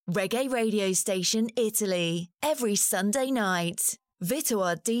Reggae radio station Italy, every Sunday night. Vito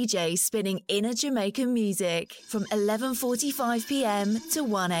our DJ spinning inner Jamaican music from 11:45 p.m. to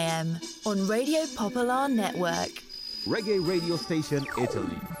 1 a.m. on Radio Popular Network. Reggae radio station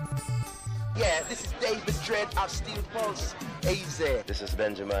Italy. Yeah, this is David Dredd of Steel Pulse, AZ. This is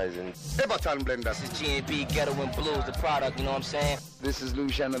Benjamin. Everton Blender. This is G&B Ghetto and Blues, the product, you know what I'm saying? This is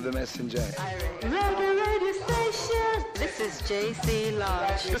Lucian of the Messenger. Reggae radio station. This is JC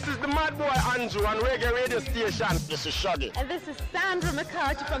Lodge. This is the Mad Boy Andrew on Reggae radio station. This is Shuggy. And this is Sandra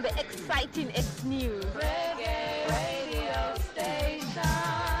McCarthy from the exciting X News. Reggae radio station.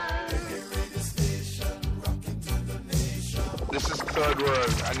 This is Third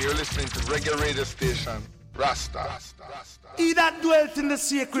World, and you're listening to Reggae radio station, Rasta. He that dwelt in the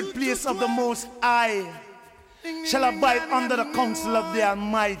sacred place of the Most High shall abide under the counsel of the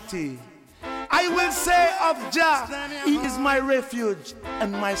Almighty. I will say of Jah, He is my refuge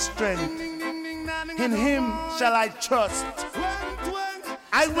and my strength. In Him shall I trust.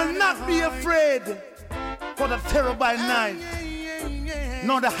 I will not be afraid for the terror by night,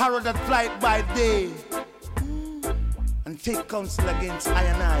 nor the arrow that flieth by day. And take counsel against I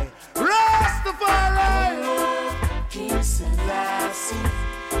and I. Rastafari! King Selassie,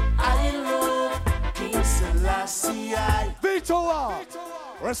 I love King Selassie. Vito,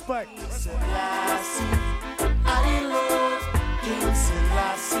 respect. King Selassie, I love King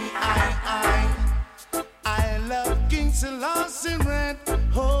Selassie. I love King Selassie red.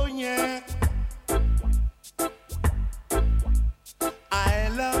 Oh yeah. I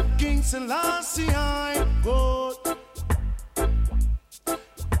love King Selassie. I good.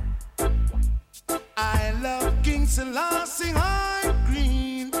 I love King Selassie, I'm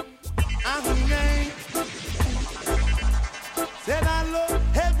green. Said I love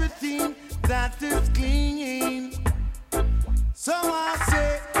everything that is clean. So I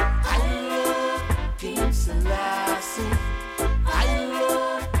say, I love King Selassie. I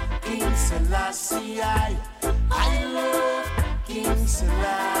love King Selassie. I love King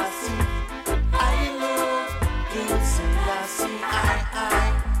Selassie. I love King Selassie.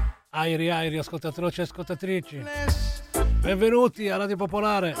 Airi, ascoltatori e ascoltatrici, benvenuti a Radio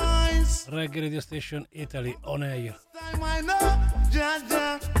Popolare, Reggae Radio Station Italy on air.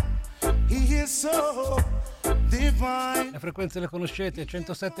 Le frequenze le conoscete,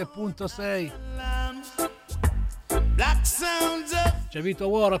 107.6. C'è Vito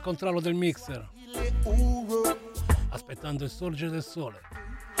War al controllo del mixer, aspettando il sorgere del sole.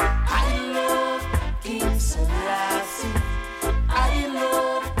 I love King Selassie. I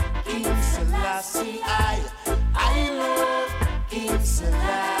love King Selassie, I love King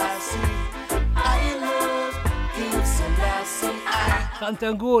Selassie, I love King Selassie, Tante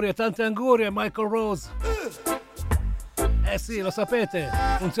angurie, Michael Rose. Sì, lo sapete,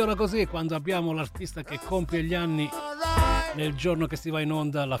 funziona così quando abbiamo l'artista che compie gli anni nel giorno che si va in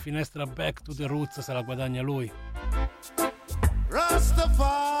onda, la finestra Back to the Roots se la guadagna lui.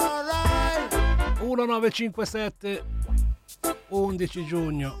 1957 11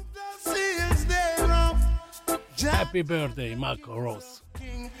 giugno. Happy birthday, Michael Rose.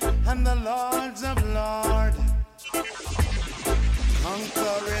 And the Lords of Lord,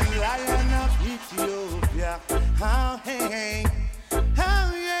 conquering Lion of Ethiopia. How hey, how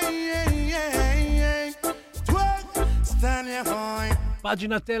yeah. Stand your high.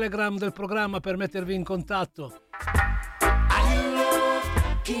 Pagina Telegram del programma per mettervi in contatto. I love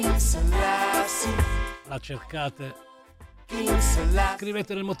King Selassie. La cercate.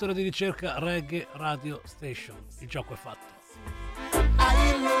 Scrivete nel motore di ricerca Reggae Radio Station. Il gioco è fatto.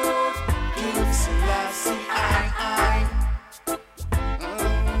 I love King Selassie.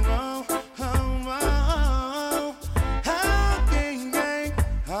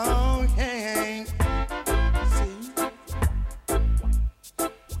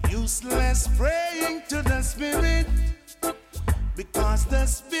 Useless praying to the Spirit, because the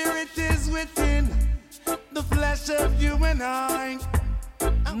Spirit is within the flesh of you and I.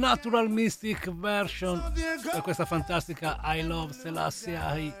 Natural Mystic version per questa fantastica I Love Selassie.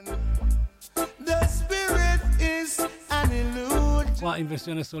 The Spirit is an illusion. Qua in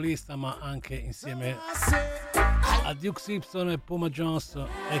versione solista, ma anche insieme a Duke Simpson e Puma Jones,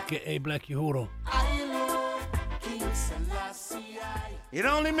 a.k.a. Black Uhuru. It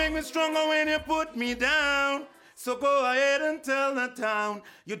only makes me stronger when you put me down. So go ahead and tell the town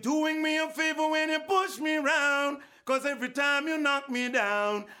you're doing me a favor when you push me round. Cause every time you knock me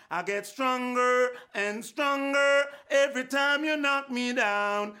down, I get stronger and stronger. Every time you knock me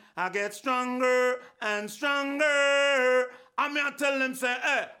down, I get stronger and stronger. I mean, I tell them, say,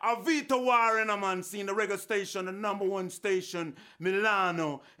 hey, a Vito War in a man, seen the reggae station, the #1 station,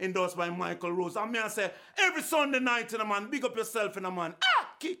 Milano, endorsed by Michael Rose. I mean, I say, every Sunday night in a man, big up yourself in a man.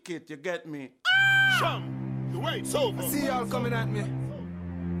 Kick it, you get me? Shum, the wait's over. I see y'all coming at me.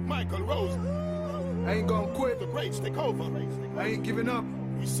 Michael Rose. I ain't gonna quit. The greats take over. I ain't giving up.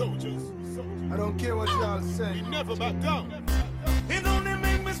 We soldiers. I don't care what y'all say. We never back down. It only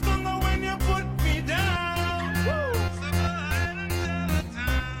make me stronger when you put me down.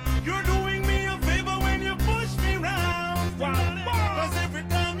 You're doing me a favor when you push me round. Cause every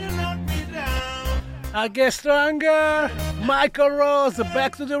time you knock me down, I get stronger. Michael Rose,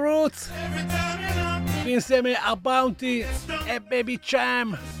 back to the roots. Insieme a Bounty e Baby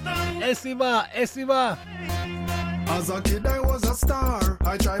Cham. E si va, e si va. As a kid I was a star.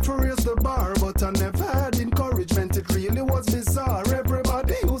 I tried to raise the bar, but I never had encouragement. It really was bizarre.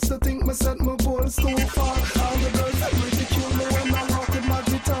 Everybody used to think me set my goals too far. All the girls that ridicule me when I walk with my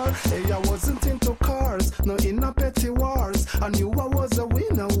guitar. Hey, I wasn't into cars, no in a petty wars. I knew I was a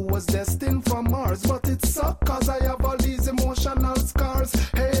winner who was destined for Mars. But it sucked cause I have all these emotional scars.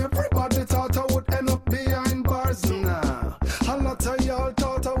 Hey, everybody thought I would end up behind bars. Nah, a lot of y'all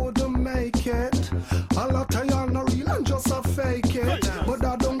thought I wouldn't make it. A lot of y'all not real and just a fake it. But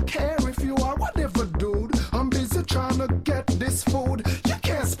I don't care if you are whatever, dude. I'm busy trying to get this food. You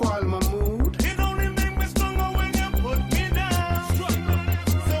can't spoil my mood. it only make me stronger when you put me down.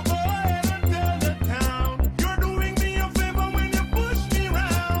 So go ahead and tell the town. You're doing me a favor when you push me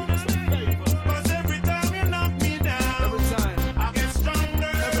round. Cause every time you knock me down, I get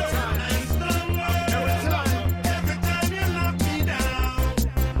stronger and stronger. Every time you knock me down,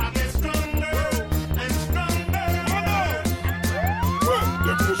 I get stronger and stronger. Well,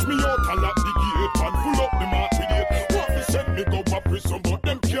 they push me out and lock the gate and pull up the mark with it. Want to send me go to prison, but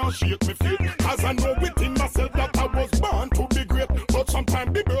them can't shake me feet. Cause I know within myself that I was born to be great. But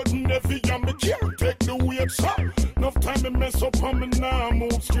sometimes the burden heavy and me can't take the weight. So, enough time to mess up and me now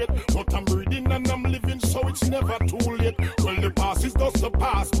move straight. But I'm breathing and I'm living, so it's never too late. Well, the past is just the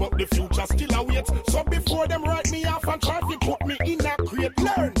past, but the future still awaits. So before them write me off and try to put me in a crate,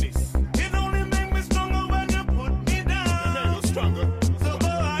 learn this. It only make me stronger when you put me down. Make you stronger. So go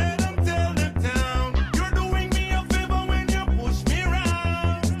ahead and tell the town. You're doing me a favor when you push me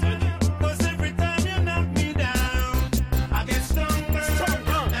round. Cause every time you knock me down, I get stronger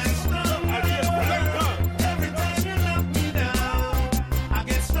and stronger. Every time you knock me down, I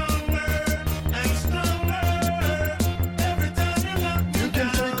get stronger and stronger. Every time you knock me You can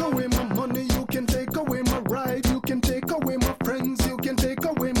take away my money, you can take away my ride, you can take away my friends, you can take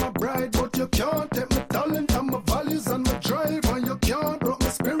away my bride, but you can't take my talent and my values and my drive, and you can't broke my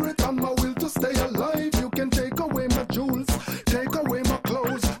spirit and my will to stay alive. You can take away my jewels, take away my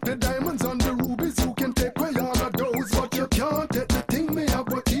clothes, the diamonds and the rubies, you can take away all of those, but you can't take the thing me have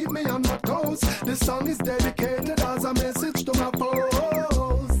what keep me on my toes. This song is dedicated as a message to my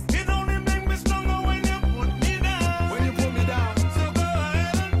foes. It only make me stronger when you put me down. When you put me down, So go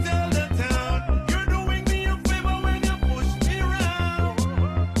ahead and tell the town. You're doing me a favor when you push me round.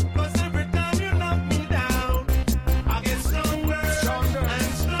 Cause every time you knock me down, I get stronger and stronger.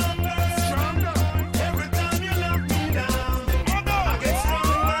 Every time you knock me down, I get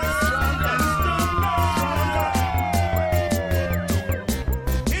stronger and stronger.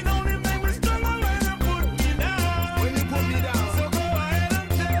 It only make me stronger when you put me down. when you put me down. So go ahead and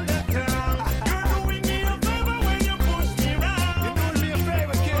tell the town. You're doing me a favor when you push me round. You're doing me a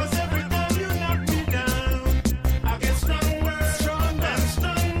favor, kid. Cause every time you knock me down, I get stronger and stronger.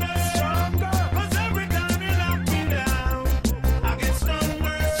 Cause every time you knock me down, I get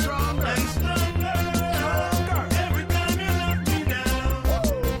stronger and stronger. Every time you knock me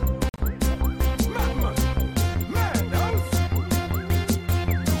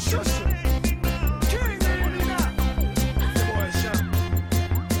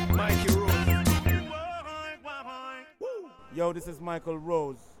Yo, this is Michael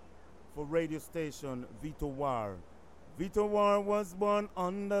Rose for radio station Vito War. Vito War was born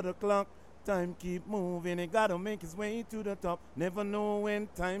under the clock. Time keep moving, he gotta make his way to the top. Never know when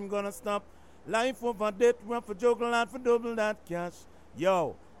time gonna stop. Life over death, rough for juggle out for double that cash.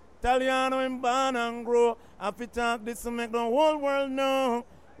 Yo, Italiano in born and grow. I fi talk this to make the whole world know.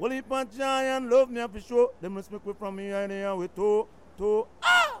 Well, if a giant love me, I fi show. Them respect me from me idea with to.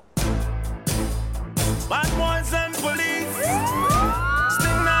 Bad boys and police.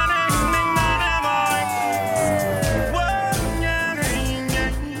 Sting na ding, boy. Whoa, yeah.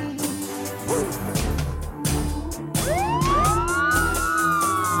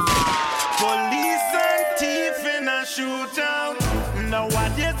 Police and thief in a shootout.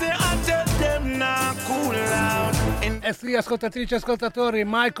 Nowadays they tell them not cool out. Eh sì, ascoltatrici e ascoltatori,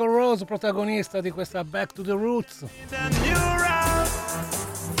 Michael Rose, protagonista di questa Back to the Roots.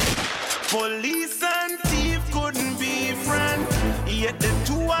 Police and thief couldn't be friends, yet the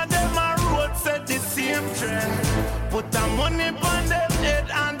two of them are road set the same trend. Put the money on them head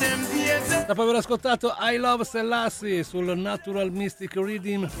and them days. Dopo aver ascoltato I Love Selassie sul Natural Mystic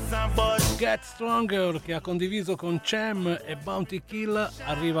Rhythm Get Stronger, che ha condiviso con Cem e Bounty Kill,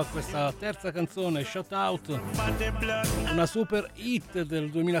 arriva questa terza canzone, Shout Out, una super hit del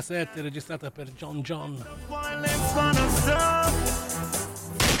 2007 registrata per John John.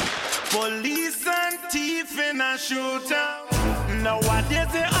 Police and thief in a shootout. Nowadays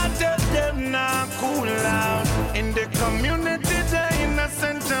they tell them not cool out. In the community they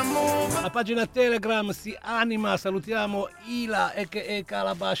innocent to move. La pagina Telegram si anima, salutiamo Ila e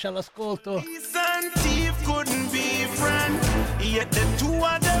Calabash all'ascolto. Police and thief couldn't be friends, yet the two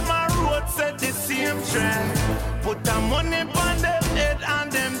of them are road set the same trend. Put the money on them head and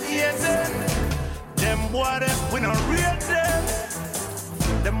them ears. Them boy we no real them.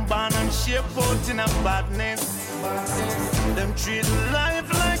 Them born and shape out in a badness. Them treat life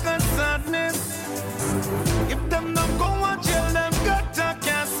like a sadness. If them don't go to jail, them got a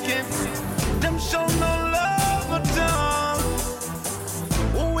casket. Them show no love at all.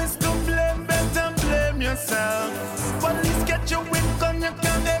 Who is to blame? Better blame yourself. Police get you with gun, you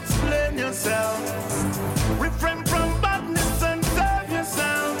can't explain yourself. Refrain from badness and save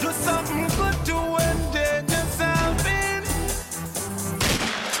yourself. Do something good to endanger yourself in.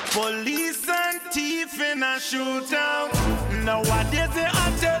 Police and thief in a shootout. Nowadays they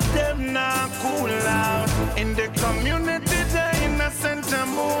tell them not cool out. In the community they innocent to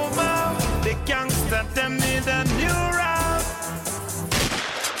move out. The gangster them need a new route.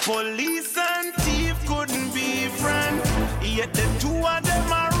 Police and thief couldn't be friends, yet the two of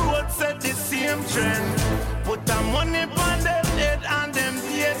them are road set the same trend. Put the money on them head and them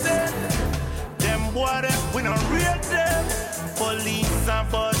days. Them boy we no rate them. Police are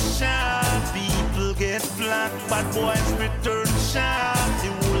bust shot, people get flat, bad boys return shot.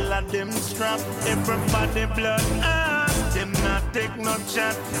 The whole of them strapped, everybody blood hot. Them not take no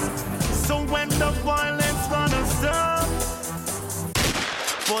chat. So when the violence gonna stop?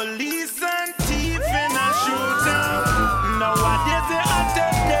 Police and thief in a shootout. Nowadays they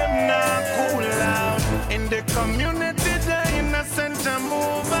tell them not cool out. In the community they innocent to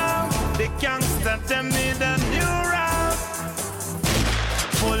move out. The gangster them need a new route.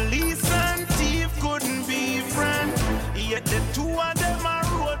 Police and thief couldn't be friends, yet the two of them are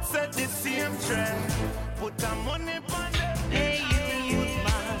road set the same trend. Put the money on them. Hey, you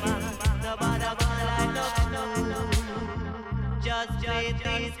man, nobody gonna love you. Just play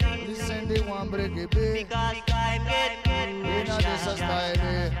things. Listen, they want break it, baby. Because time get you know this is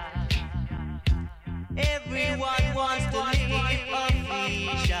style. Everyone wants to live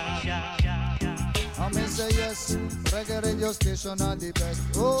official. I say yes, Reggae radio station are the best.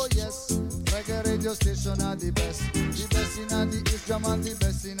 Oh yes, Reggae radio station are the best. The best in the East Jam and the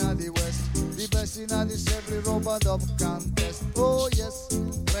best in the West. The best in the every rubber dub contest. Oh yes,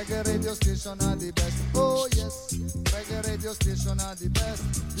 Reggae radio station are the best. Oh yes, Reggae radio station are the best.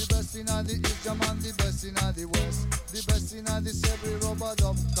 The best in the East Jam and the best in the West. The best in the every rubber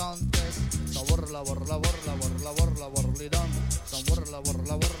dub contest. So warla warla warla warla warla warli done. So warla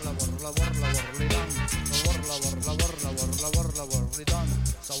warla warla warla warla warli done. So warla warla warla warla warla warli done.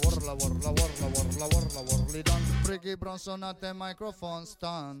 So warla warla warla warla warla warli done. Briggy Bronson at the microphone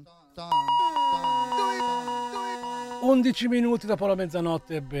stand. 11 minuti dopo la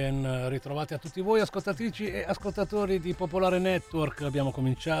mezzanotte, ben ritrovati a tutti voi ascoltatrici e ascoltatori di Popolare Network. Abbiamo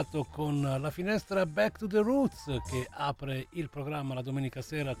cominciato con la finestra Back to the Roots che apre il programma la domenica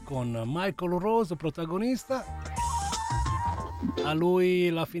sera con Michael Rose protagonista. A lui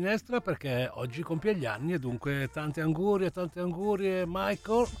la finestra perché oggi compie gli anni e dunque tante angurie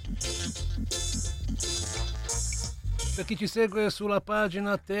Michael. Per chi ci segue sulla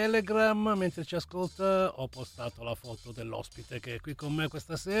pagina Telegram, mentre ci ascolta, ho postato la foto dell'ospite che è qui con me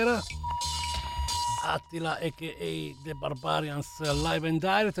questa sera, Attila a.k.a. The Barbarians live and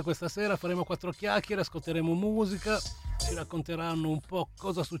direct. Questa sera faremo 4 chiacchiere, ascolteremo musica, ci racconteranno un po'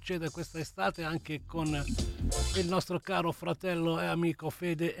 cosa succede questa estate anche con il nostro caro fratello e amico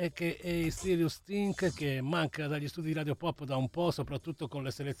Fede a.k.a. Sirius Tink, che manca dagli studi di Radio Pop da un po', soprattutto con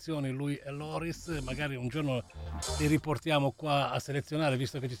le selezioni, lui e Loris. Magari un giorno li riportiamo qua a selezionare,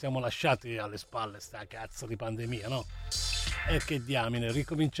 visto che ci siamo lasciati alle spalle sta cazzo di pandemia, no? E che diamine,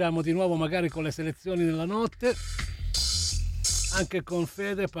 ricominciamo di nuovo magari con le selezioni nella notte. Anche con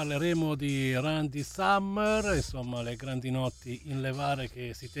Fede parleremo di Randy Summer, insomma le grandi notti in levare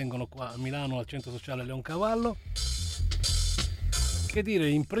che si tengono qua a Milano al centro sociale Leoncavallo. Che dire,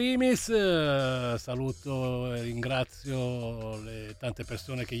 in primis saluto e ringrazio le tante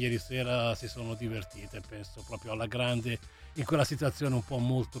persone che ieri sera si sono divertite, penso proprio alla grande in quella situazione un po'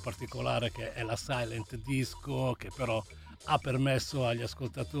 molto particolare che è la silent disco, che però ha permesso agli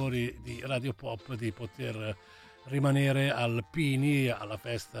ascoltatori di Radio Pop di poter rimanere alpini alla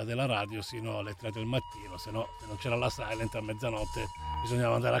festa della radio sino alle 3 del mattino, se non c'era la silent a mezzanotte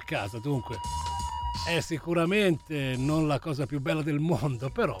bisognava andare a casa. Dunque è sicuramente non la cosa più bella del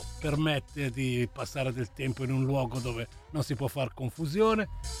mondo, però permette di passare del tempo in un luogo dove non si può far confusione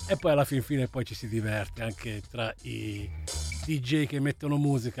e poi alla fine poi ci si diverte anche tra i DJ che mettono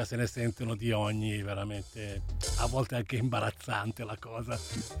musica, se ne sentono di ogni, veramente a volte anche imbarazzante la cosa,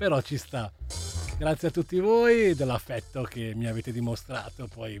 però ci sta. Grazie a tutti voi dell'affetto che mi avete dimostrato.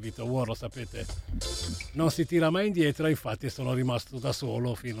 Poi Vito War, lo sapete, non si tira mai indietro, infatti sono rimasto da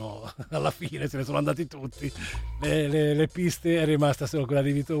solo fino alla fine, se ne sono andati tutti. Le piste è rimasta solo quella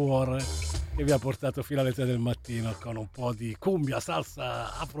di Vito War, che vi ha portato fino alle 3 del mattino con un po' di cumbia,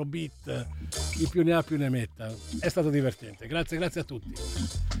 salsa, afrobeat, chi più ne ha più ne metta. È stato divertente, grazie a tutti.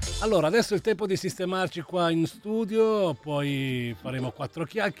 Allora, adesso è il tempo di sistemarci qua in studio, poi faremo 4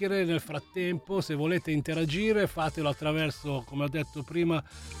 chiacchiere. Nel frattempo, se volete interagire, fatelo attraverso, come ho detto prima,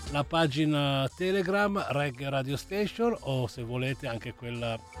 la pagina Telegram Reggae Radio Station, o se volete anche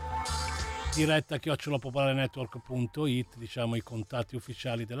quella diretta @popolarenetwork.it, diciamo i contatti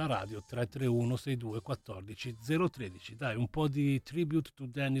ufficiali della radio, 331 62 14 013. Dai, un po' di tribute to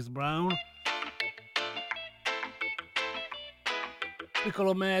Dennis Brown,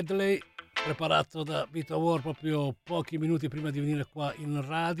 piccolo medley preparato da Vito War proprio pochi minuti prima di venire qua in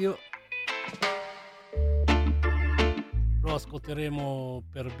radio. Lo ascolteremo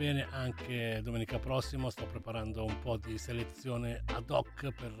per bene anche domenica prossima. Sto preparando un po' di selezione ad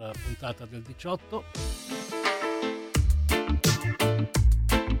hoc per la puntata del 18.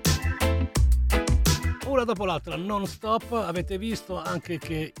 Una dopo l'altra, non stop. Avete visto anche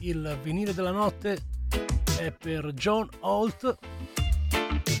che il vinile della notte è per John Holt,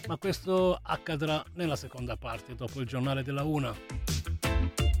 ma questo accadrà nella seconda parte, dopo il giornale della 1.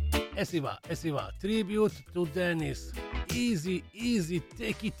 E si va. Tribute to Dennis. Easy,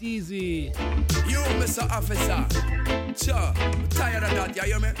 take it easy. You, Mr. Officer, sure, I'm tired of that, you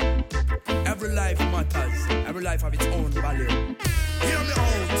hear me? Every life matters, every life have its own value. Hear me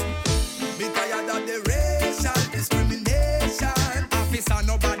out. Me tired of the racial discrimination. Officer,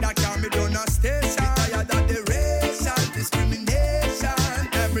 nobody can me down a station. Me tired of the racial discrimination.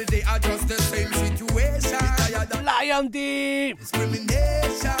 Every day I just the same situation. Me tired of Lion D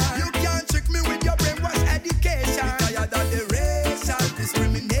discrimination. You can't trick me with your brainwash education. Me tired of the racial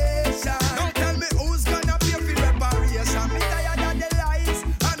discrimination. Don't tell me who's gonna pay for reparation. Me tired of the lies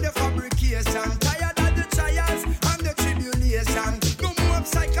and the fabrication. Tired of the trials and the tribulation. No more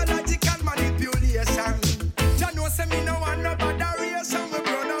psychological manipulation. Jah know say me no want no botheration. We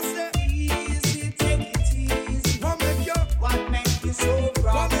brother say easy, take it easy. What make you so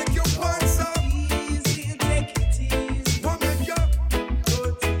proud? What make you want so easy, take it easy. What make you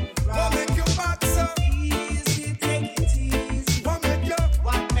good? What make you back so easy, take it easy. What make you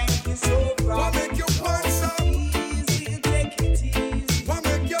so proud? What make you want so easy, take it easy. What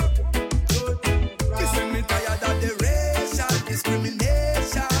make you good? Listen, me tired of the racial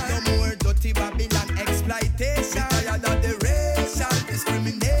discrimination. No more dirty Babylon exploitation. Me tired of the racial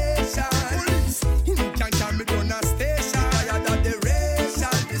discrimination. Police, who can carry me down a station? Me tired of the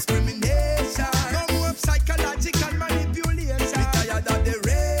racial discrimination. No more psychological manipulation. Me tired of the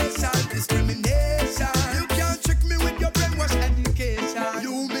racial discrimination. You can't trick me with your brainwash education.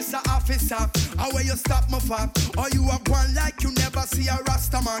 You, Mr. Officer, how will you stop me for? Or you a one like you never see a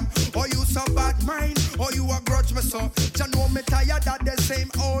Rasta man? Or you so bad mind? Or you a grudge me so? You know me tired of the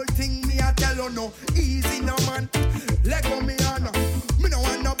same old thing. Me a tell you no, easy no man. Let go me on. Me no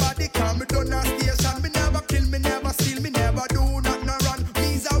want nobody come me down a station. Me never kill, me never steal, me never do not no run.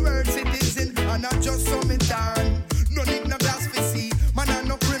 Me's a world citizen and I just so me turn. No need no blasphemy, man I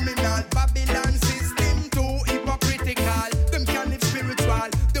no criminal. Babylon system too hypocritical. Them can live spiritual,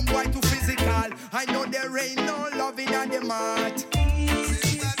 them boy too physical. I know there ain't no loving at the mat.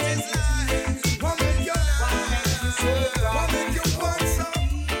 What make you want so?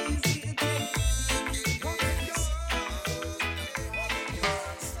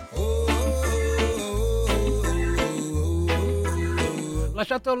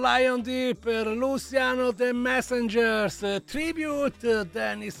 lasciato Lion D per Luciano The Messengers, tribute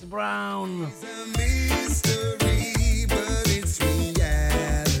Dennis Brown. Mystery, but it's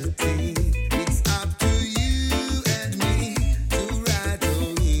reality. It's up to you and me to write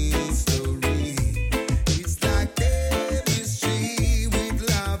a history. It's like chemistry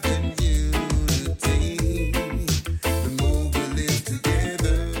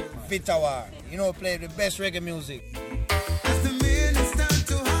Vita War. You know, play the best reggae music. As the minutes turn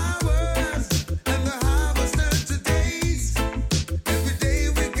to hours and the hours turn to days, every day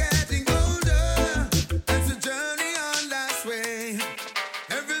we're getting older. It's a journey on last way.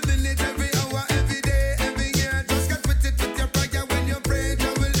 Every minute, every hour, every day, every year, just get with it with your prayer when you pray,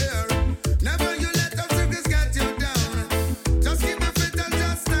 I will hear. Never you let obstacles get you down. Just keep your feet and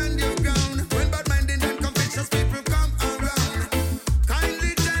just stand your ground. When bad minded and convictions people come around,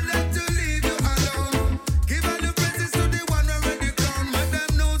 kindly tell them to leave you alone. Give all the praises to the one already crowned. Let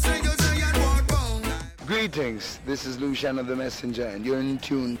them know say you say and walk bound. Greetings, this is Luciano the Messenger, and you're in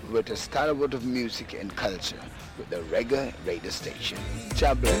tune with a stalwart of music and culture with the Reggae Radio Station.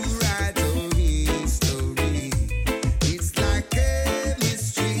 God bless. It's like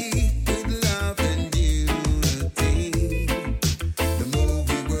chemistry with love and unity. The more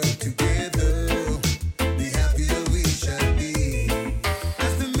we work together, the happier we shall be.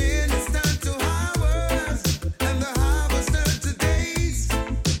 As the minutes turn to hours and the hours turn to days,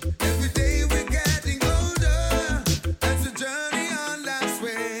 every day we're getting older. That's a journey on last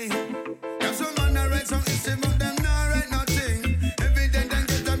way. Have some man that write some history, but them not write nothing. Every day then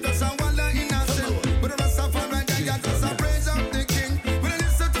get them just a wonder in a sin. But the rest of them right there got just a praise of the king. When I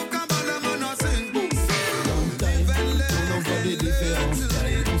listen to Kabbalah, man, I sing. On envoie des différents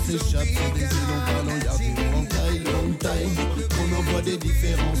styles, on s'échappe sur des îles, on parle en yardie ou en taille, long time. On envoie des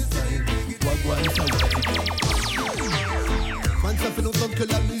différents styles, wagwan, ça Man, ça fait longtemps que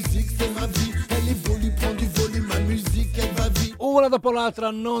la musique c'est ma vie. Elle évolue, prend du volume, ma musique elle va vite. Una dopo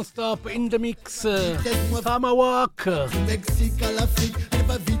l'altra, non stop in the mix. Tomahawk. Du Mexique à l'Afrique, elle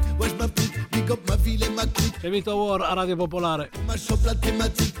va vite, ouais je m'applique. Big up ma ville et ma clique. C'è Vito War a Radio Popolare. Ma shop la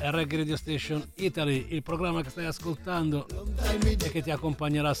thématique. È Reggae Radio Station Italy, il programma che stai ascoltando e che ti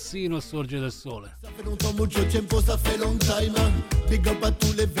accompagnerà sino al sorgere del sole. Ça fait longtemps, mucho tiempo, ça fait long time. Big up à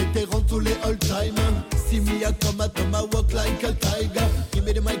tous les vétérans, tous les all time. See me a come at Tomahawk like a tiger. Give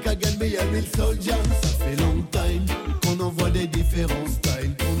me the mic again, be a real soldier. Ça fait long time qu'on envoie des différents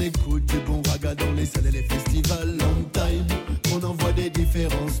styles, qu'on écoute du bon raga dans les salles et les festivals. Long time qu'on envoie des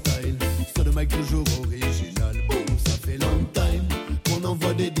différents styles, sur le mic toujours original. Boom, ça fait long time qu'on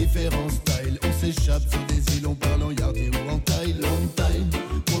envoie des différents styles. On s'échappe sur des îles, on parle en yardie ou en taille. Long time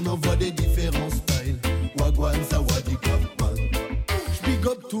qu'on envoie des différents styles. Wagwan, Sawadi, Kapman. J'big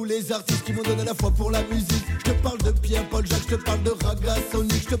up tous les artistes qui m'ont donné la foi pour la musique. Je te parle de Pierre, Paul, Jacques, je te parle de Raga,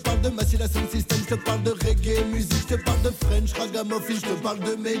 Sonic, je te parle de Massila Sound System, je te parle de reggae musique, je te parle de French, Ragamuffin, je te parle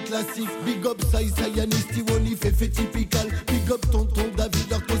de mes classiques. Big up Sai, Sayanis, Tiwoni, Fefe Typical. Big up Tonton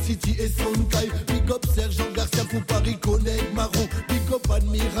David, Arco City et Sonkai. Big up Sergent Garcia pour Paris, Connect, Marron. Big up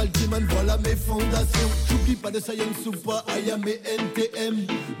Admiral Timan, voilà mes fondations. J'oublie pas de Science Soupa, Ayam et NTM.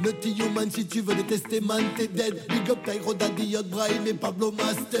 Nutty Human, si tu veux détester man, t'es dead. Big up Tyro, Daddy, Yacht, Brahim et Pablo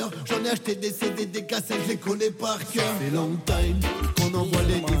Master. J'en ai acheté des CD, des cassettes, je les connais par cœur. Ça fait long time qu'on envoie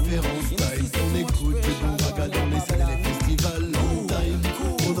les différents styles, qu'on écoute du bon raga dans les salles et les festivals. Long time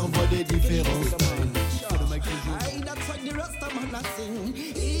qu'on envoie des différents styles. Sur le mic toujours. That's what the rest of man sing.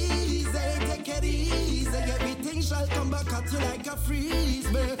 Easy, take it easy. Everything shall come back at you like a freeze.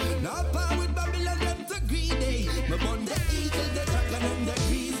 Not power with Babylon, them too greedy. Me born the eagle, the dragon and the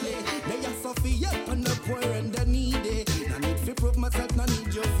grizzly. They are Sophie up and the poor and the needy. No need to prove myself, no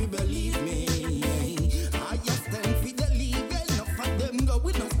need you to believe me. I just stand for the legal. Enough of them go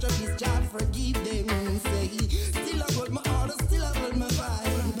with no struggles, God forgive them. Say, still I hold my order, still I hold my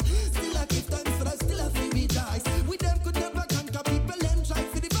vibe. Still I give thanks for that, still I feel me dice. With them could never conquer people and try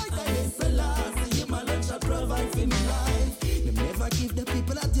for the fight. I miss the last, you my lunch I provide for me life. Them never give the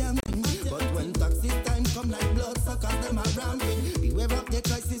people a damn thing. But when taxes time come like blood suckers, them are ramping. Beware of the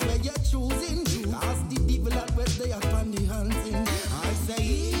choices where you're choosing. Ask the devil at where they are on the hunting. I say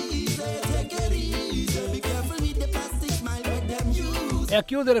easy, take it easy. Be careful with the plastic smile with them use. E a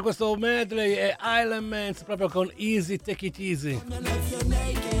chiudere questo medley è Island Mans proprio con Easy Take It Easy.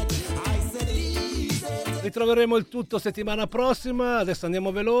 Ritroveremo il tutto settimana prossima, adesso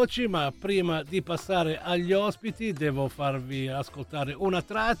andiamo veloci, ma prima di passare agli ospiti devo farvi ascoltare una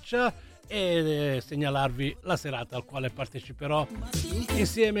traccia e segnalarvi la serata al quale parteciperò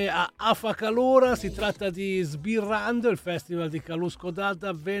insieme a Afa Calura. Si tratta di Sbirrando, il festival di Calusco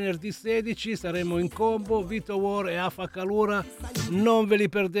d'Adda, venerdì 16 saremo in combo, Vito War e Afa Calura, non ve li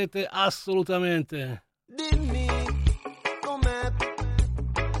perdete assolutamente. Dimmi com'è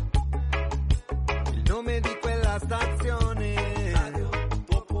il nome di quella stazione. Radio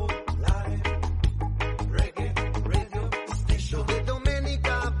Popolare, Reggae Radio Station. Dove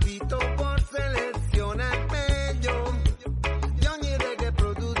domenica Vito War seleziona il meglio di ogni reggae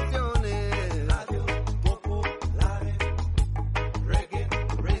produzione. Radio Popolare, Reggae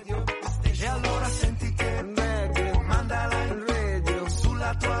Radio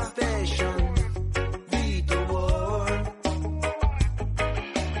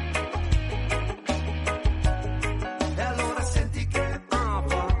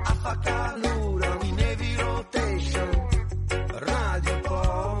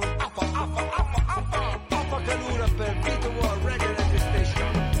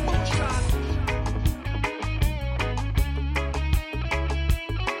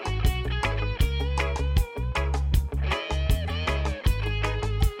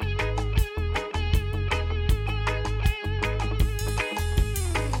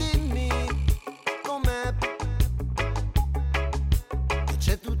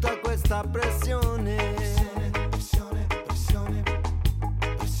tutta questa pressione.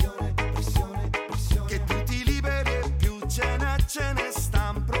 Che tu ti liberi e più ce ne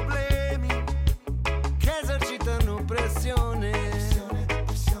stan problemi che esercitano pressione.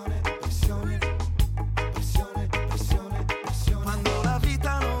 Quando la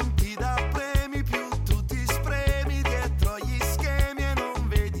vita non ti dà premi più tu ti spremi dietro agli schemi e non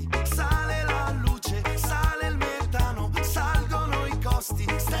vedi. Sale la luce, sale il metano, salgono i costi,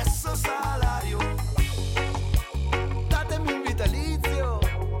 stesso salario. Datemi un vitalizio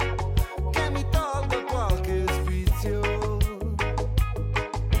che mi tolgo qualche sfizio.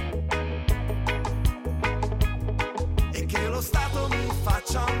 E che lo Stato mi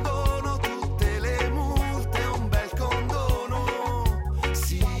faccia un dono, tutte le multe, un bel condono.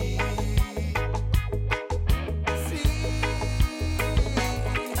 Sì, sì.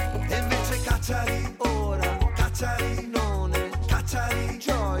 E invece cacciari ora, cacciari none, cacciari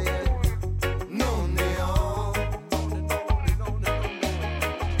gioie, non ne ho.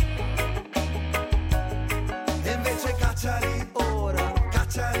 E invece cacciari ora,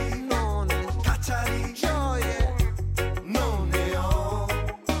 cacciari none, cacciari gioie, non ne ho.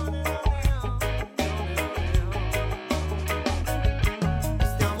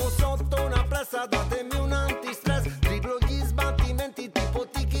 Stiamo sotto una pressa, datemi un antistress. Driblo gli sbattimenti tipo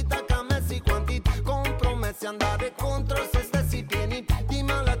tiki-taka, messi quanti compromessi. Andare contro se stessi pieni di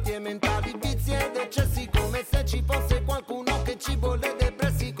malattie mentali, vizi ed eccessi. Come se ci fosse qualcuno che ci vuole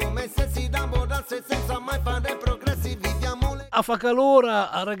depressi. Come se si lavorasse senza mai fare progressi. Viviamo le... A fa calore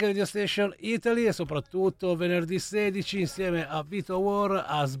a Reggae Radio Station Italy e soprattutto venerdì 16 insieme a Vito War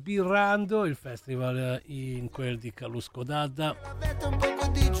a Sbirrando, il festival in quel di Calusco d'Adda.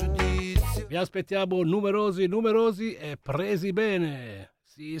 Vi aspettiamo numerosi e presi bene.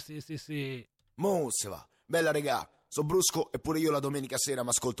 Sì. Mo se va. Bella regà, so brusco eppure io la domenica sera mi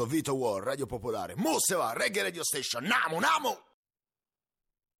ascolto Vito War, Radio Popolare. Mo se va, Reggae Radio Station, namo!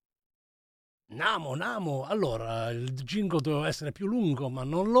 Namo, allora il jingle doveva essere più lungo ma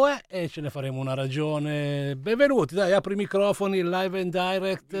non lo è e ce ne faremo una ragione. Benvenuti, dai, apri i microfoni, live and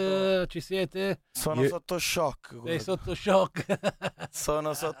direct, ci siete? Sono sotto shock. Sei sotto shock?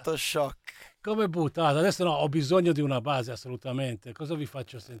 Sono sotto shock. Come buttata? Adesso no, ho bisogno di una base assolutamente. Cosa vi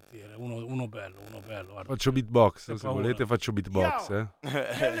faccio sentire? Uno bello. Guarda. Faccio beatbox, se volete faccio beatbox.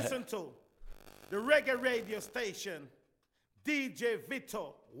 Listen to the Reggae Radio Station, DJ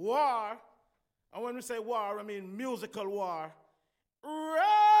Vito War. And when we say war, I mean musical war.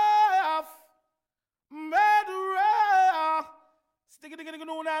 Rough, mad rough. Stick it,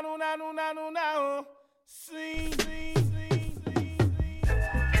 no, now. Sing.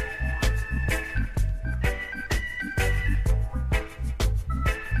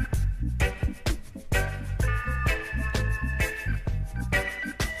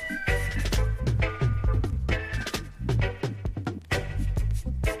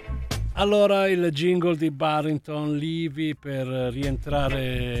 Allora il jingle di Barrington Levy per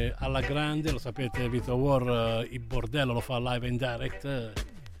rientrare alla grande, lo sapete, Vito War il bordello lo fa live and direct.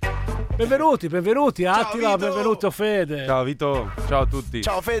 Benvenuti Attila, benvenuto Fede. Ciao Vito, ciao a tutti.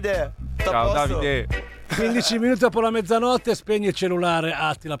 Ciao Fede. Ciao Davide. 15 minuti dopo la mezzanotte, spegni il cellulare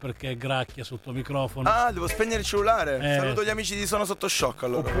Attila perché gracchia sul tuo microfono. Ah, devo spegnere il cellulare? Saluto gli amici di Sono Sotto Shock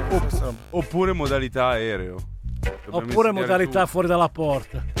allora. Oppure modalità aereo. Oppure modalità fuori dalla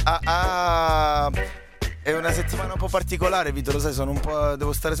porta. È una settimana un po' particolare, Vito, lo sai, sono un po'.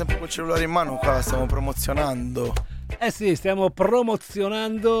 Devo stare sempre col cellulare in mano, qua stiamo promozionando. Sì, stiamo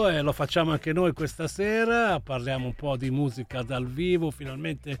promozionando e lo facciamo anche noi questa sera. Parliamo un po' di musica dal vivo,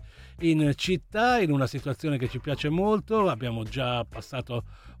 finalmente in città, in una situazione che ci piace molto. Abbiamo già passato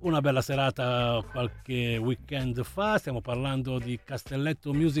una bella serata qualche weekend fa. Stiamo parlando di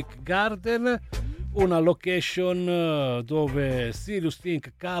Castelletto Music Garden, una location dove Sirius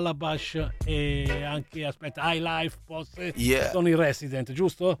Think, Calabash e anche, High Life Posse sono i resident,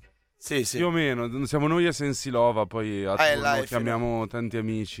 giusto? Sì. Più o meno, siamo noi a Sensilova, poi a turno chiamiamo tanti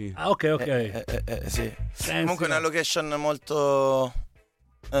amici. Ah, ok. Sì. Comunque è una location molto...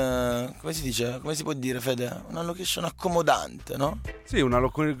 come si dice? Come si può dire, Fede? Una location accomodante, no? Sì, una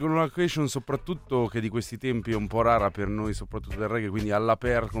location soprattutto che di questi tempi è un po' rara per noi, soprattutto del reggae, quindi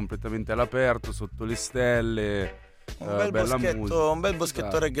all'aperto, completamente all'aperto, sotto le stelle. Un bel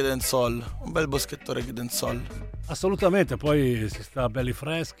boschetto reggae dancehall. Un bel boschetto reggae dancehall. Assolutamente, poi si sta belli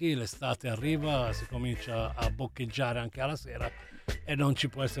freschi, l'estate arriva, si comincia a boccheggiare anche alla sera e non ci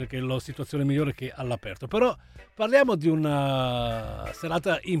può essere che la situazione migliore che all'aperto. Però parliamo di una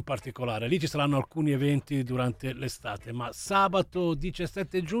serata in particolare. Lì ci saranno alcuni eventi durante l'estate, ma sabato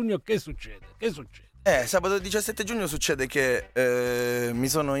 17 giugno che succede? Sabato 17 giugno succede che mi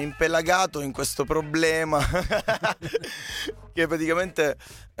sono impelagato in questo problema che praticamente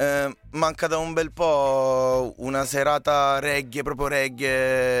manca da un bel po' una serata reggae, proprio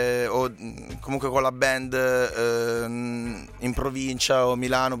reggae, o comunque con la band in provincia o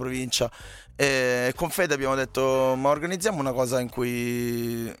Milano provincia. E con Fede abbiamo detto: ma organizziamo una cosa in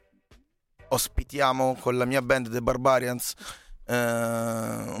cui ospitiamo con la mia band The Barbarians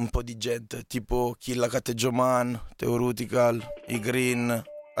un po' di gente, tipo Killa Catteggioman, Teo Rutical, I Green,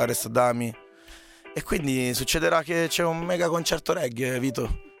 Arrest Adami. E quindi succederà che c'è un mega concerto reggae,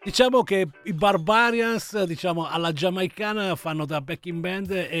 Vito. Diciamo che i Barbarians, diciamo, alla giamaicana fanno da backing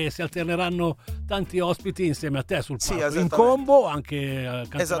band e si alterneranno tanti ospiti insieme a te sul palco. In combo anche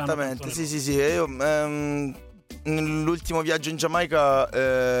esattamente, sì. E io nell'ultimo viaggio in Giamaica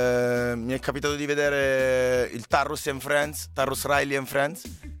mi è capitato di vedere il Tarrus Riley and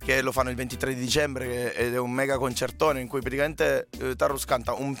Friends, che lo fanno il 23 di dicembre ed è un mega concertone in cui praticamente Tarrus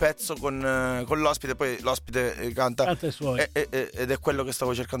canta un pezzo con l'ospite, poi l'ospite canta i suoi. Ed è quello che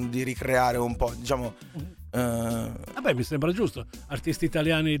stavo cercando di ricreare un po', diciamo. Vabbè, mi sembra giusto, artisti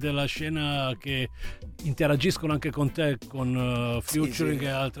italiani della scena che interagiscono anche con te, con featuring sì. E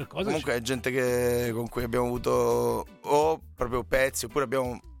altre cose. Comunque è gente con cui abbiamo avuto o proprio pezzi, oppure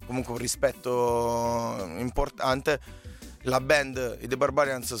abbiamo comunque un rispetto importante. La band, i The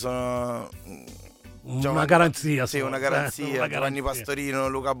Barbarians, sono una garanzia. Sì, una garanzia. Giovanni Pastorino,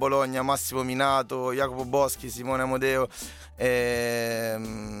 Luca Bologna, Massimo Minato, Jacopo Boschi, Simone Amodeo.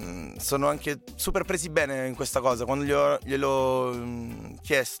 Sono anche super presi bene in questa cosa. Quando gliel'ho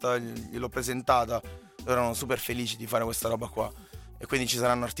chiesta, gliel'ho presentata, erano super felici di fare questa roba qua. E quindi ci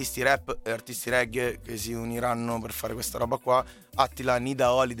saranno artisti rap e artisti reggae che si uniranno per fare questa roba qua. Attila,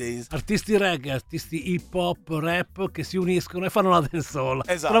 Nida Holidays. Artisti reggae, artisti hip hop, rap che si uniscono e fanno la dancehall.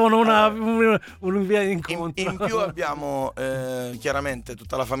 Esatto. Trovano un via d'incontro. In più abbiamo chiaramente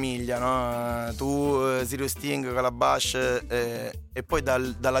tutta la famiglia, no? Tu, Sirius Sting, Calabash, e poi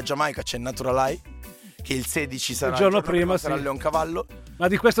dalla Giamaica c'è Natural Eye, che il 16 sarà il giorno prima sarà sì. Leoncavallo. Ma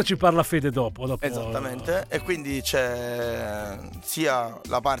di questo ci parla Fede dopo. Esattamente. E quindi c'è sia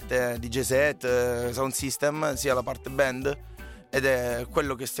la parte DJ set, sound system, sia la parte band, ed è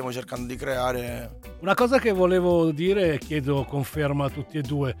quello che stiamo cercando di creare. Una cosa che volevo dire, chiedo conferma a tutti e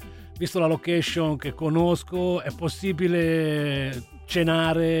due, visto la location che conosco, è possibile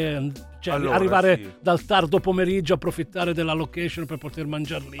cenare, cioè allora, arrivare sì. dal tardo pomeriggio, approfittare della location per poter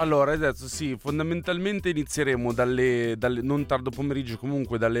mangiare lì? Allora, adesso sì, fondamentalmente inizieremo dalle non tardo pomeriggio,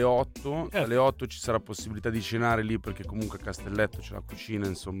 comunque dalle 8. Dalle 8 ci sarà possibilità di cenare lì, perché comunque a Castelletto c'è la cucina,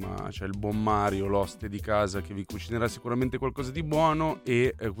 insomma, c'è il buon Mario, l'oste di casa, che vi cucinerà sicuramente qualcosa di buono,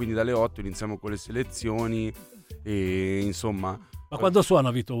 e quindi dalle 8 iniziamo con le selezioni e insomma. Ma quando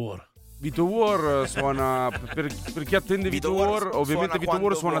suona Vito War? Vito War suona per chi attende Vito War, ovviamente Vito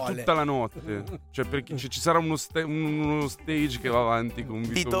War suona tutta la notte, cioè perché ci sarà uno stage che va avanti con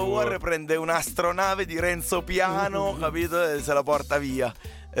Vito War prende un'astronave di Renzo Piano, capito, e se la porta via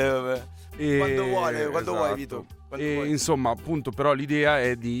quando vuole, esatto. Vuoi Vito, vuoi. Insomma, appunto, però l'idea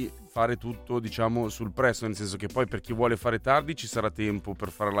è di fare tutto, diciamo, sul presto, nel senso che poi per chi vuole fare tardi ci sarà tempo per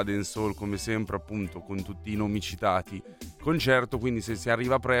fare la dancehall come sempre, appunto, con tutti i nomi citati. Concerto, quindi se si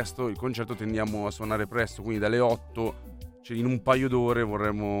arriva presto, il concerto tendiamo a suonare presto, quindi dalle 8, cioè in un paio d'ore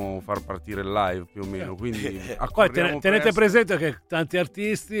vorremmo far partire il live più o meno, quindi poi tenete presente che tanti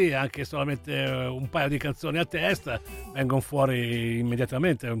artisti, anche solamente un paio di canzoni a testa, vengono fuori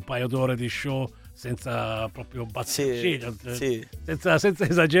immediatamente, un paio d'ore di show senza proprio battere, sì. senza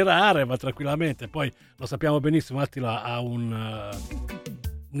esagerare, ma tranquillamente. Poi lo sappiamo benissimo, Attila ha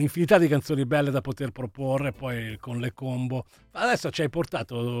un'infinità di canzoni belle da poter proporre, poi con le combo. Adesso ci hai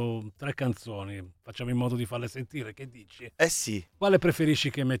portato 3 canzoni, facciamo in modo di farle sentire, che dici? Sì. Quale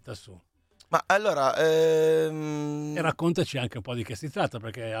preferisci che metta su? Ma allora e raccontaci anche un po' di che si tratta,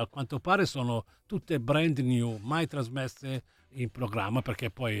 perché a quanto pare sono tutte brand new, mai trasmesse in programma, perché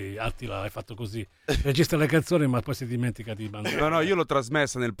poi Attila hai fatto così, registra le canzoni ma poi si dimentica di mandare. No, io l'ho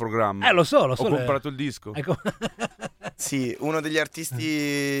trasmessa nel programma. Lo so. Ho comprato il disco. Sì, uno degli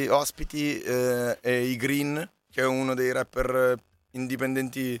artisti ospiti è I Green, che è uno dei rapper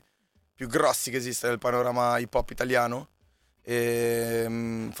indipendenti più grossi che esiste nel panorama hip hop italiano,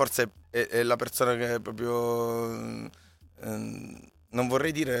 e forse è la persona che è proprio non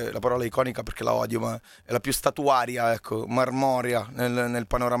vorrei dire la parola iconica perché la odio, ma è la più statuaria, ecco, marmorea nel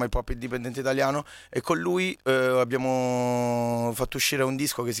panorama hip hop indipendente italiano. E con lui abbiamo fatto uscire un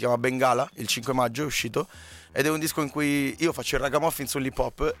disco che si chiama Bengala, il 5 maggio è uscito, ed è un disco in cui io faccio il ragamuffin sull'hip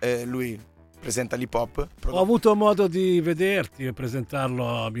hop e lui presenta l'hip hop. Ho avuto modo di vederti e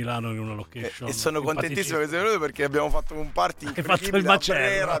presentarlo a Milano in una location. E sono contentissimo che sei venuto perché abbiamo fatto un party incredibile a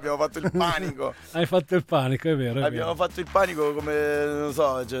Brera, abbiamo fatto il panico. Hai fatto il panico, è vero. Abbiamo fatto il panico come, non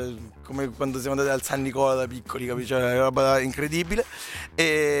so, cioè, come quando siamo andati al San Nicola da piccoli, capisci? Cioè, è una roba incredibile.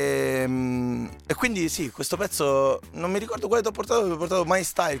 E quindi sì, questo pezzo, non mi ricordo quale ti ho portato My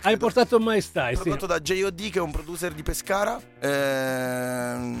Style. Hai portato My Style, prodotto da J.O.D., che è un producer di Pescara.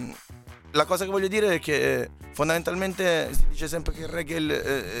 La cosa che voglio dire è che fondamentalmente si dice sempre che il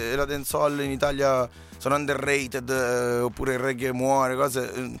reggae e la dancehall in Italia sono underrated, oppure il reggae muore,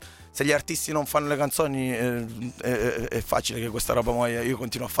 cose. Se gli artisti non fanno le canzoni è facile che questa roba muoia. Io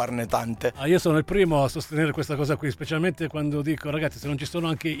continuo a farne tante. Io sono il primo a sostenere questa cosa qui, specialmente quando dico, ragazzi, se non ci sono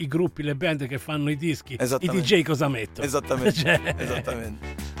anche i gruppi, le band che fanno i dischi, i DJ cosa mettono? Esattamente.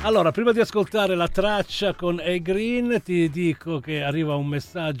 Esattamente. Allora, prima di ascoltare la traccia con A-Green, ti dico che arriva un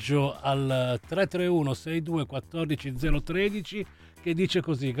messaggio al 331 62 14 013 che dice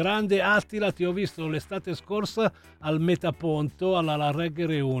così: grande Attila, ti ho visto l'estate scorsa al Metaponto alla Reggae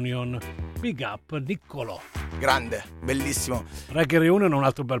Reunion. Big up Niccolò. Grande, bellissimo. Reggae Reunion è un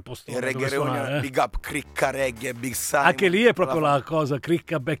altro bel postone. Il Reggae Reunion, Big up Cricca Reggae, Big Simon. Anche lì è proprio la cosa,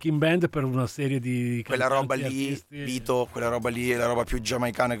 Cricca backing band per una serie di quella roba lì, artisti. Vito, quella roba lì è la roba più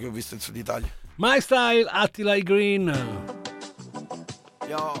giamaicana che ho visto in Sud Italia. My Style, Attila A-Green.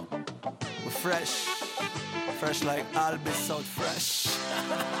 Yo, we're fresh like Albus South Fresh.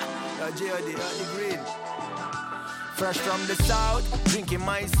 Yo, G.O.D., Green. Fresh from the south, drinking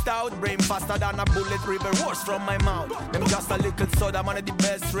my stout. Brain faster than a bullet, river worse from my mouth. Them just a little soda, man of the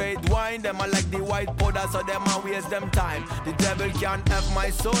best red wine. Them I like the white powder, so them I waste them time. The devil can't have my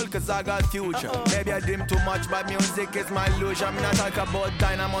soul, cause I got future. Maybe I dream too much, but music is my illusion. I'm not talk about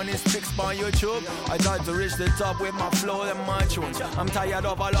dynamo on tricks on YouTube. I tried to reach the top with my flow and my tunes. I'm tired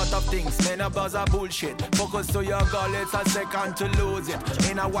of a lot of things, man, about a bullshit. Focus to your goal, it's a second to lose it.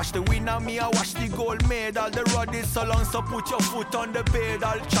 And I watch the winner, me I watch the gold medal. The road is so long, so put your foot on the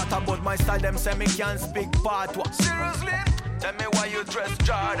pedal. Chat about my style, them say me can't speak part. Seriously? Tell me why you dress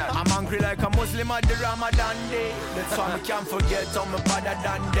Jordan. I'm hungry like a Muslim at the Ramadan day. That's why me can't forget I'm better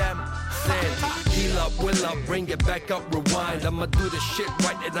than them. Heal up, will up, bring it back up, rewind. I'ma do the shit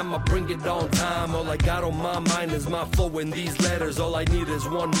right and I'ma bring it on time. All I got on my mind is my flow in these letters. All I need is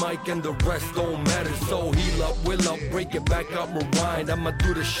one mic and the rest don't matter. So heal up, will up, bring it back up, rewind. I'ma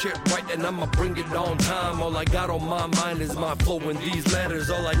do the shit right and I'ma bring it on time. All I got on my mind is my flow in these letters.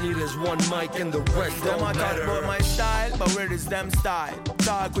 All I need is one mic and the rest don't matter. Talk about my style, but where is them style?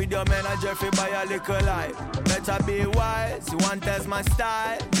 Talk with your manager if you buy a little life. Better be wise, you want test my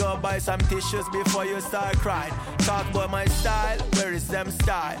style? Go buy some tissues before you start crying. Talk about my style, where is them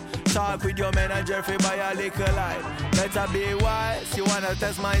style? Talk with your manager if you buy a little life. Better be wise, you wanna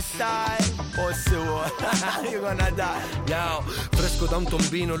test my style? Oh so, you're gonna die. Yo, fresco da un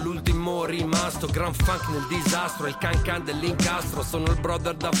tombino, l'ultimo rimasto. Gran funk nel disastro, il can dell'incastro. Sono il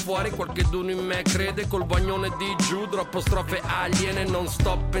brother da fuori, qualcheduno in me crede. Col bagnone di giù, troppo strofe aliene non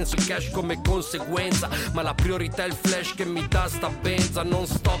stop, penso il cash come conseguenza. Ma la priorità è il flash che mi dà sta benza. Non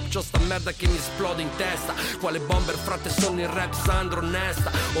stop, c'ho sta merda che mi esplode in testa. Quale bomber, frate, sono il rap Sandro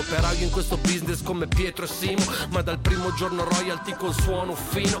Nesta. Operaio in questo business come Pietro e Simo, ma dal primo giorno royalty col suono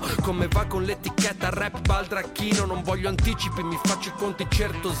fino. Come va con l'etichetta rap baldracchino. Non voglio anticipi, mi faccio i conti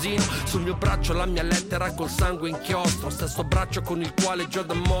certosino. Sul mio braccio la mia lettera col sangue inchiostro. Stesso braccio con il quale già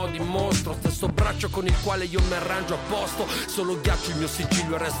da mo' dimostro. Stesso braccio con il quale io mi arrangio a posto. Solo ghiaccio il mio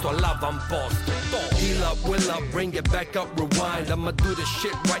sigillo e resto all'avamposto. Heal up, will up, bring it back up, rewind. I'ma do the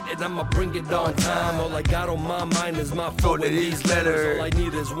shit right and I'ma bring it on time. All I got on my mind is my phone and these letters. All I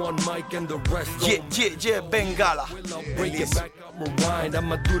need is one mic and the rest Yeah, Bengala. Bring it back up, rewind.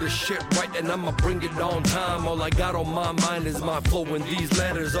 I'ma do the shit right and I'ma bring it on time. All I got on my mind is my flow and these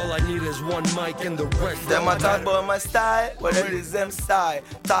letters. All I need is one mic and the rest. Them I talk about my style, what it is them style.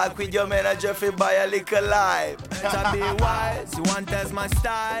 Talk with your manager if you buy a little life. Better be wise, you want test my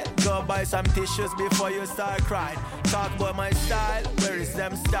style? Go buy some tissues before you start crying. Talk about my style, where is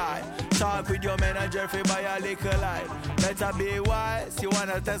them style? Talk with your manager if you buy a little life. Better be wise, you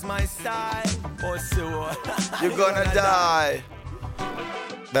wanna test my style? Oh so, you're gonna die.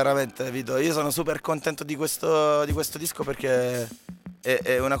 Veramente Vito, io sono super contento di questo disco perché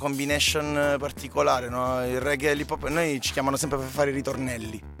è una combination particolare, no? Il reggae e l'hip hop, noi ci chiamano sempre per fare i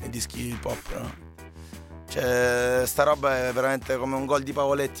ritornelli nei dischi hip hop, no? Cioè, sta roba è veramente come un gol di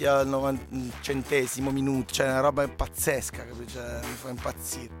Pavoletti al 90° minuto, cioè, è una roba pazzesca, capito? Cioè, mi fa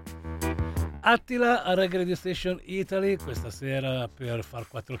impazzire. Attila a Reggae Radio Station Italy questa sera per far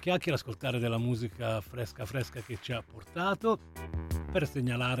quattro chiacchiere, ascoltare della musica fresca che ci ha portato. per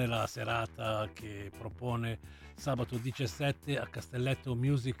segnalare la serata che propone sabato 17 a Castelletto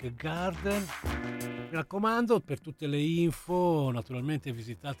Music Garden. Mi raccomando, per tutte le info naturalmente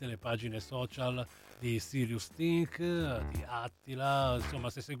visitate le pagine social di Sirius Think, di Attila,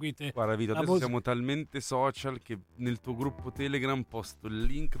 insomma se seguite... Guarda Vito, adesso siamo talmente social che nel tuo gruppo Telegram posto il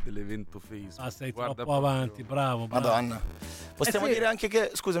link dell'evento Facebook. Ah, sei Guarda troppo avanti, bravo. Madonna. Possiamo sì. dire anche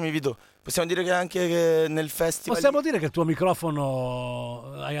che, scusami Vito, possiamo dire che anche che nel festival... Possiamo dire che il tuo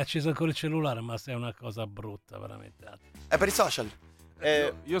microfono hai acceso ancora il cellulare, ma sei una cosa brutta, veramente. È per i social.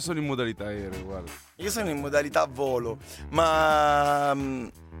 Io sono in modalità aereo, guarda. Io sono in modalità volo, ma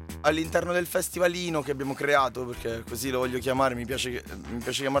all'interno del festivalino che abbiamo creato, perché così lo voglio chiamare, mi piace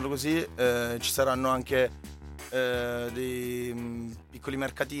chiamarlo così, ci saranno anche dei piccoli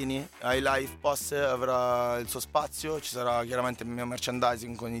mercatini. iLife Post avrà il suo spazio, ci sarà chiaramente il mio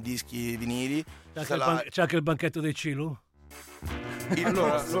merchandising con i dischi vinili. C'è anche il banchetto dei Cilu?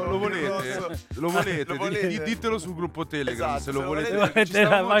 Allora, lo volete? Ditelo sul gruppo Telegram, esatto, se lo volete. La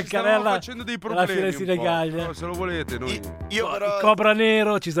Stiamo facendo dei problemi un po', però se lo volete noi. Io però... Il Cobra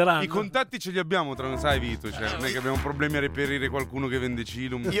Nero ci saranno. I contatti ce li abbiamo, sai Vito, cioè non è che abbiamo problemi a reperire qualcuno che vende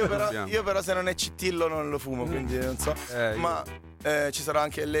Cilum. Io però se non è Citillo non lo fumo, quindi non so. Ma ci sarà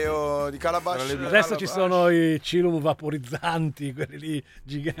anche Leo di Calabash. Adesso ci sono i Cilum vaporizzanti, quelli lì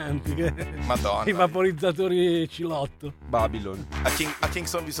giganti. Madonna. I vaporizzatori Cilotto. Babylon. A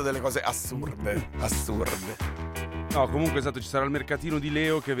Kingston ho visto delle cose assurde. No, comunque esatto, ci sarà il mercatino di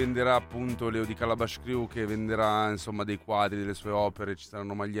Leo che venderà appunto, Leo di Calabash Crew, che venderà insomma dei quadri, delle sue opere, ci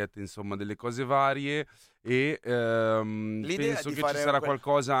saranno magliette, insomma delle cose varie. E penso che ci sarà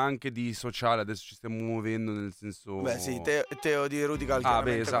qualcosa anche di sociale. Adesso ci stiamo muovendo, nel senso... Beh sì, Teo di Rudical.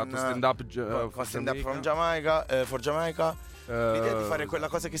 Esatto, stand up from Jamaica, for Jamaica. L'idea di fare quella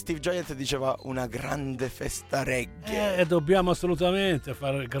cosa che Steve Giant diceva, una grande festa reggae. E dobbiamo assolutamente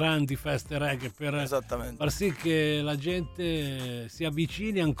fare grandi feste reggae per far sì che la gente si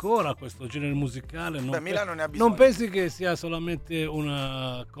avvicini ancora a questo genere musicale. Milano ne ha bisogno. Non pensi che sia solamente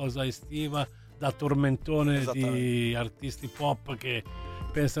una cosa estiva da tormentone di artisti pop che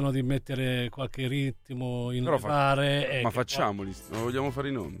pensano di mettere qualche ritmo in fare. Ma facciamoli, non vogliamo fare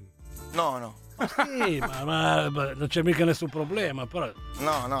i nomi? No. Sì, ma non c'è mica nessun problema, però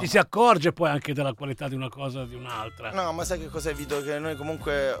no. Ci si accorge poi anche della qualità di una cosa o di un'altra. No, ma sai che cos'è, Vito? Che noi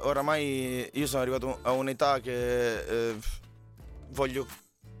comunque oramai, io sono arrivato a un'età che voglio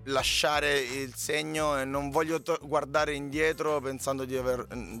lasciare il segno e non voglio guardare indietro pensando di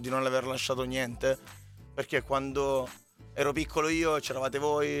non aver lasciato niente, perché quando ero piccolo io, c'eravate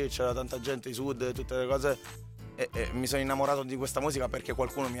voi, c'era tanta gente di Sud, tutte le cose, e mi sono innamorato di questa musica perché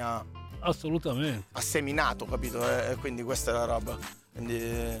qualcuno mi ha assolutamente seminato, capito? E quindi questa è la roba.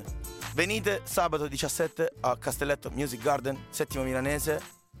 Quindi venite sabato 17 a Castelletto Music Garden, Settimo Milanese.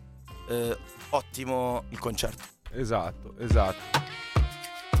 Ottimo il concerto. Esatto.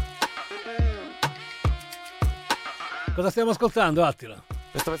 Cosa stiamo ascoltando, Attila?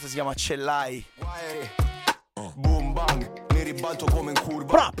 Questo pezzo si chiama Cellai. Boom bang, mi ribalto come in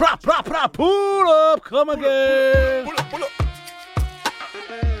curva. Pull up, come again. Pull up.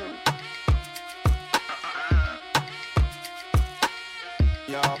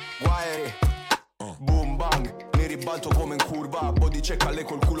 Boom bang, mi ribalto come in curva. Body check alle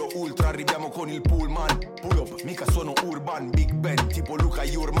col culo ultra. Arriviamo con il pullman. Pull up, mica sono urban. Big Ben, tipo Luca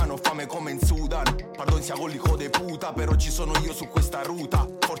Jurman. Ho fame come in Sudan. Pardon sia gollico de puta, però ci sono io su questa ruta.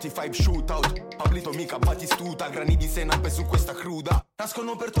 45 shootout, Pablito mica Batistuta. Grani di senape su questa cruda.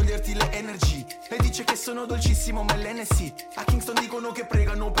 Nascono per toglierti le energy. Lei dice che sono dolcissimo ma l'NC. A Kingston dicono che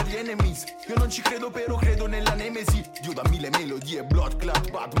pregano per gli enemies. Io non ci credo però credo nella nemesi. Dio da 1000 melodie, blood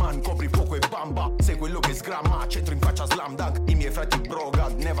clot, Batman. Copri fuoco e bamba, sei quello che sgramma. Centro in faccia slam dunk, i miei frati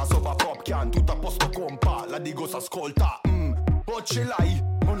Brogan. Neva sopra Popchian, tutto a posto compa. La digo s'ascolta, o ce l'hai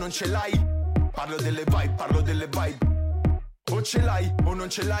o non ce l'hai. Parlo delle vibe. O ce l'hai o non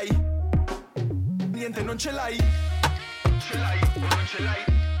ce l'hai. Niente non ce l'hai. Ce l'hai o non ce l'hai.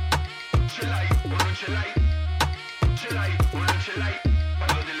 Ce l'hai o non ce l'hai. Ce l'hai o non ce l'hai.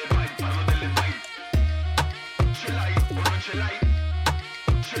 Parlo delle vibe. Ce l'hai o non ce l'hai.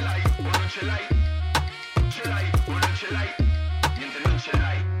 Ce l'hai o non ce l'hai. Ce l'hai o non ce l'hai. Niente non ce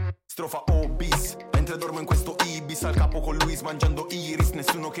l'hai. Strofa obis, mentre dormo in questo Ibis. Al capo con Luis mangiando iris.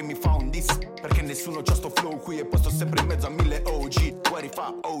 Nessuno che mi fa un diss, perché nessuno c'ha sto flow qui. E posto sempre in mezzo a 1000 OG. Guari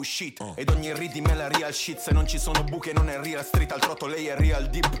fa oh shit, ed ogni riddim è la real shit. Se non ci sono buche non è real street. Al trotto lei è real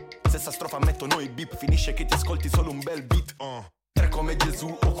deep. Stessa strofa metto noi beep. Finisce che ti ascolti solo un bel beat. Tre come Gesù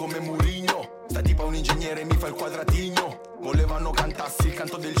o come Murigno. Sta tipa un ingegnere mi fa il quadratigno. Volevano cantassi il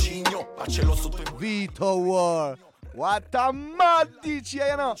canto del cigno. A cielo sotto i Vito War. What a mad dici,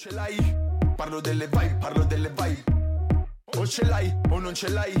 no? Ce l'hai, parlo delle vibe. O ce l'hai o non ce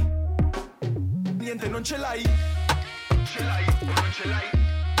l'hai. Niente non ce l'hai. Ce l'hai o non ce l'hai.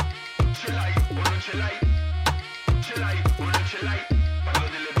 Ce l'hai o non ce l'hai. Ce l'hai o non ce l'hai. Parlo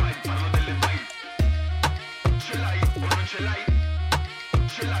delle vibe. Ce l'hai o non ce l'hai.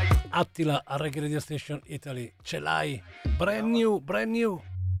 Ce l'hai. Attila a Reggae Radio Station Italy, ce l'hai? Brand new.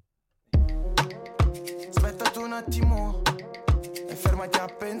 Aspettati un attimo e fermati a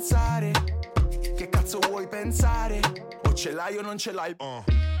pensare. Che cazzo vuoi pensare? O ce l'hai o non ce l'hai?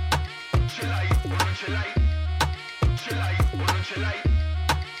 Ce l'hai o non ce l'hai? Ce l'hai o non ce l'hai?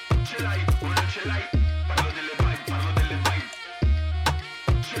 Ce l'hai o non ce l'hai? Parlo delle vibe.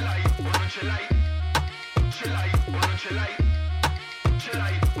 Ce l'hai o non ce l'hai? Ce l'hai o non ce l'hai? Ce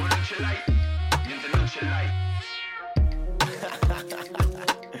l'hai o non ce l'hai? Niente non ce l'hai.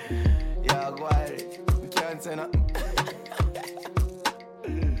 Yeah, guarda, you can't say nothing.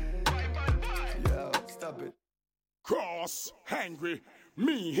 Yo, stop it. Cross, angry,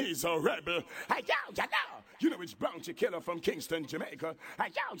 me, he's a rebel. Hey, yo, you know it's Bounty Killer from Kingston, Jamaica.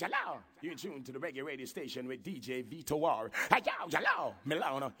 Hey, yo, you're in tune to the Reggae Radio Station with DJ Vito R. Hey, yo,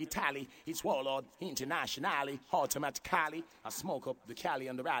 Milano, Italy, it's Warlord, internationally, automatically. I smoke up the Cali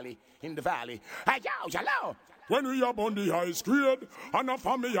and the rally in the valley. Hey, yo. When we up on the ice grade, and a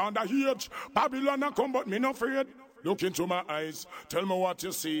family on the hedge, Babylon a come but me no afraid. Look into my eyes, tell me what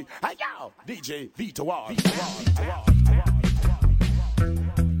you see. Hey, yo, DJ Vito R.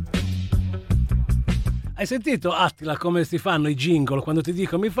 Hai sentito, Attila, come si fanno i jingle? Quando ti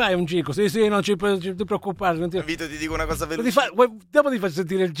dico mi fai un jingle? Sì, non ci preoccupare. Non ti... Vito, ti dico una cosa velocissima. Dopo ti faccio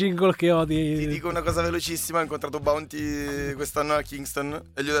sentire il jingle che ho di... Ti dico una cosa velocissima. Ho incontrato Bounty quest'anno a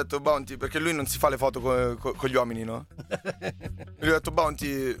Kingston e gli ho detto, Bounty, perché lui non si fa le foto con gli uomini, no? E gli ho detto,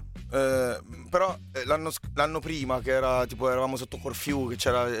 Bounty, però l'anno prima, che era tipo eravamo sotto curfew, che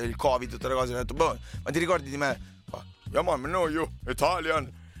c'era il Covid, tutte le cose, gli ho detto, boh, ma ti ricordi di me? Yeah, man, no, you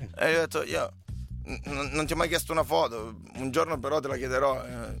Italian. E gli ho detto, yeah. Non ti ho mai chiesto una foto. Un giorno però te la chiederò.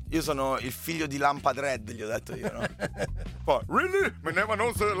 Io sono il figlio di Lampa Dread, gli ho detto io, no? Poi, really? My name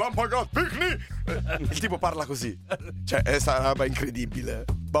knows Lampa got picnic. Il tipo parla così. Cioè, è una roba incredibile.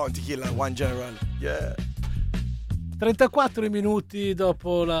 Bounty Killer, One General. Yeah. 34 minuti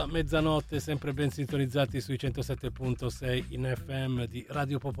dopo la mezzanotte, sempre ben sintonizzati sui 107.6 in FM di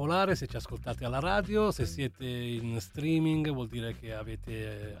Radio Popolare. Se ci ascoltate alla radio, se siete in streaming vuol dire che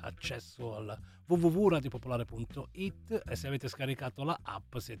avete accesso alla www.radiopopolare.it e se avete scaricato la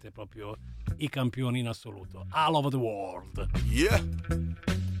app siete proprio i campioni in assoluto. All over the world. Yeah.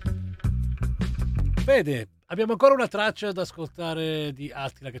 Vede, abbiamo ancora una traccia da ascoltare di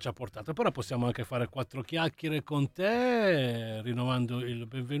Attila che ci ha portato, però possiamo anche fare 4 chiacchiere con te, rinnovando il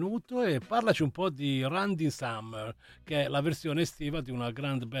benvenuto, e parlaci un po' di Randy Summer, che è la versione estiva di una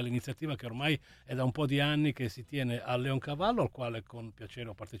grande bella iniziativa che ormai è da un po' di anni che si tiene a Leoncavallo, al quale con piacere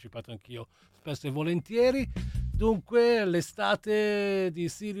ho partecipato anch'io spesso e volentieri. Dunque l'estate di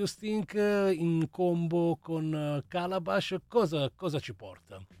Serious Think in combo con Calabash, cosa ci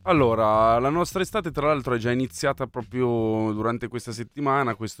porta? Allora, la nostra estate tra l'altro è già iniziata proprio durante questa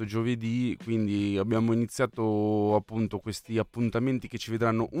settimana, questo giovedì, quindi abbiamo iniziato appunto questi appuntamenti che ci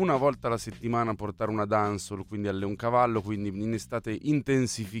vedranno una volta alla settimana a portare una dancehall, quindi a Leoncavallo, quindi in estate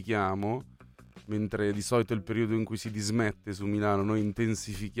intensifichiamo, mentre di solito è il periodo in cui si dismette su Milano, noi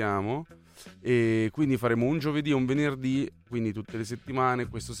intensifichiamo. E quindi faremo un giovedì e un venerdì, quindi tutte le settimane.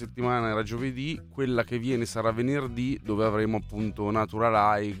 Questa settimana era giovedì, quella che viene sarà venerdì, dove avremo appunto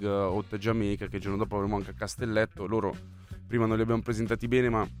Natural High, Hot Jamaica, che il giorno dopo avremo anche a Castelletto. Loro prima non li abbiamo presentati bene,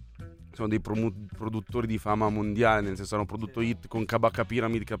 ma sono dei produttori di fama mondiale, nel senso hanno prodotto hit con Kabaka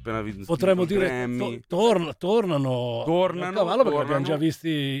Pyramid, che appena vinto potremmo dire Grammy. tornano a cavallo, perché abbiamo già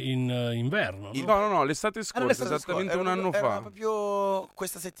visti in inverno, no? No, l'estate scorsa, esattamente un anno fa. Era proprio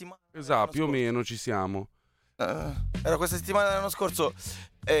questa settimana. Esatto, più o meno ci siamo. Era questa settimana dell'anno scorso.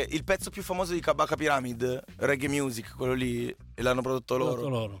 Il pezzo più famoso di Kabaka Pyramid, Reggae Music, quello lì, e l'hanno prodotto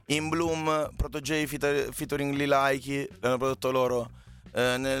loro. In Bloom, Proto J featuring Lil Ike, l'hanno prodotto loro.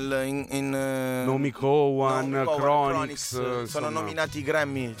 Nomi Cowan, Chronix sono nominati i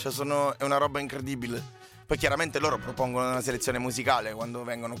Grammy, cioè è una roba incredibile. Poi chiaramente loro propongono una selezione musicale quando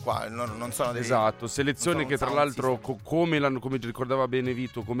vengono qua, non sono dei... Esatto, selezione che tra l'altro come ricordava bene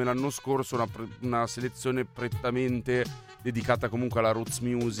Vito, come l'anno scorso, una selezione prettamente dedicata comunque alla roots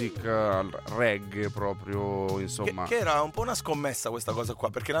music, al reggae proprio, insomma. Che era un po' una scommessa questa cosa qua,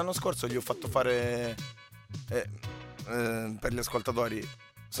 perché l'anno scorso gli ho fatto fare... per gli ascoltatori,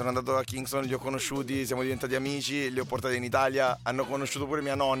 sono andato a Kingston, li ho conosciuti, siamo diventati amici, li ho portati in Italia, hanno conosciuto pure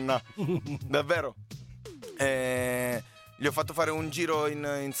mia nonna. Davvero. Gli ho fatto fare un giro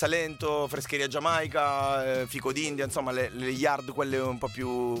in Salento, Frescheria Giamaica, Fico d'India, insomma le yard quelle un po'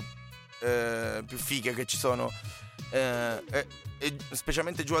 più fighe che ci sono. E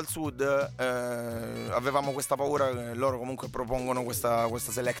specialmente giù al sud avevamo questa paura che loro comunque propongono questa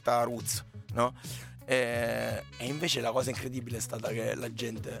selecta roots, no? E invece la cosa incredibile è stata che la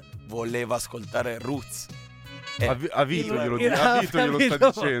gente voleva ascoltare roots. A Vito glielo sta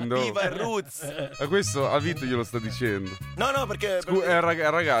dicendo. Viva il roots. A questo a Vito glielo sta dicendo. No, perché è un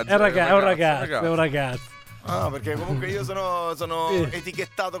ragazzo. È un ragazzo. Ah, perché comunque io sono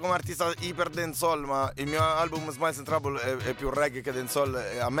etichettato come artista iper dancehall, ma il mio album Smiles and Trouble è più reggae che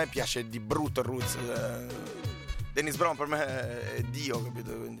dancehall. A me piace di brutto il roots. Dennis Brown per me è Dio,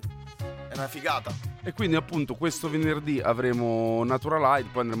 capito? Quindi è una figata. E quindi appunto questo venerdì avremo Natural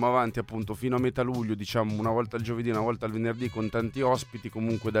Light, poi andremo avanti appunto fino a metà luglio, diciamo una volta il giovedì, una volta il venerdì, con tanti ospiti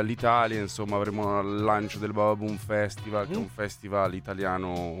comunque dall'Italia. Insomma avremo il lancio del Baba Boom Festival, che è un festival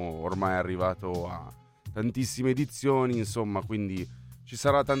italiano ormai arrivato a tantissime edizioni, insomma, quindi ci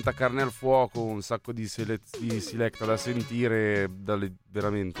sarà tanta carne al fuoco, un sacco di selecta da sentire, dalle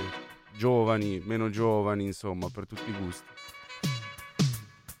veramente giovani, meno giovani, insomma, per tutti i gusti.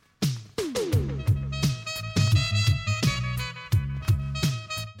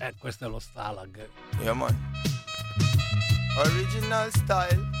 Questo è lo Stalag. Yeah, man. Original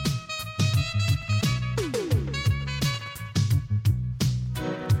style.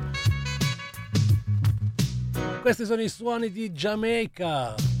 Questi sono i suoni di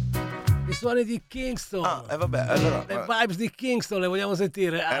Giamaica, i suoni di Kingston. Vabbè, allora, le vibes di Kingston le vogliamo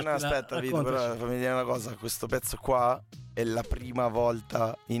sentire. No, aspetta, Vito, però fammi dire una cosa. Questo pezzo qua è la prima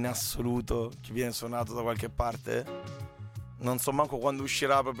volta in assoluto che viene suonato da qualche parte. Non so manco quando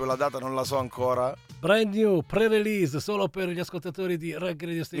uscirà proprio la data, non la so ancora. Brand new, pre-release, solo per gli ascoltatori di Reggae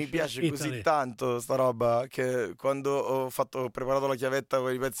Radio Station. Mi piace Italy. Così tanto sta roba che quando ho preparato la chiavetta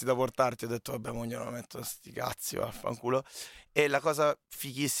con i pezzi da portarti ho detto vabbè, mo glielo metto sti cazzi, vaffanculo. E la cosa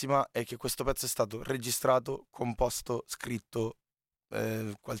fighissima è che questo pezzo è stato registrato, composto, scritto,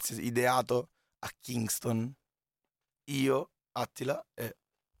 qualsiasi ideato a Kingston. Io, Attila e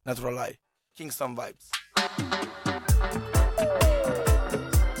Natural Light. Kingston Vibes.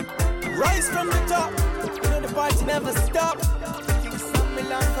 Rise from the top, you know the party never stop. Kingston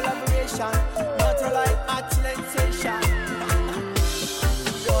Milan collaboration, Natural Light excellent station.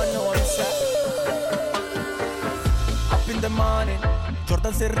 Don't know what I'm saying. Up in the morning,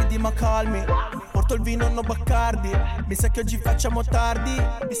 Jordan se ridi ma calmi. Porto il vino no Baccardi. Mi sa che oggi facciamo tardi.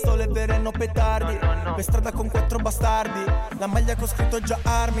 Pistole vere no petardi. Per strada con 4 bastardi. La maglia con scritto già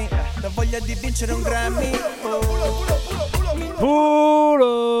armi. La voglia di vincere un Grammy. Pull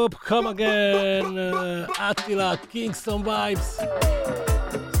up, come again. Attila, Kingston Vibes.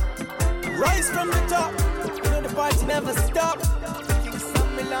 Rise from the top, you know the party never stop.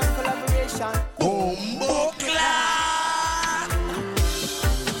 Kingston Milan collaboration. Bombo Clan.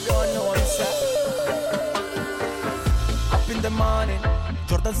 Don't know what I'm saying. Up in the morning,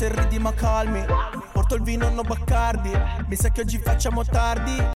 Jordan se ridi ma calmi. Porto il vino no Baccardi. Mi sa che oggi facciamo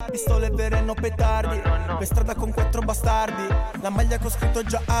tardi. Pistole vere no petardi. Per strada con 4 bastardi. La maglia con scritto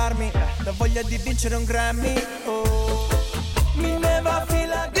già armi. La voglia di vincere un Grammy. Oh, me never feel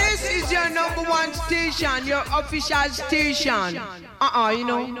like this is your number one station, your official station. You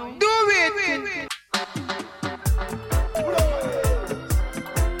know, do it.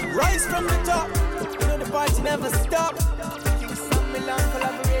 Rise from the top, you know the party never stop. Kingston Milan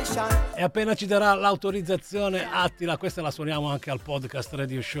collaboration. E appena ci darà l'autorizzazione Attila, questa la suoniamo anche al podcast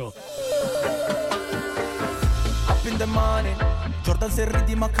Radio Show. Up in the morning, Jordan se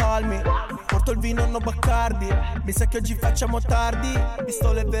ridi ma calmi. Porto il vino no Baccardi. Mi sa che oggi facciamo tardi.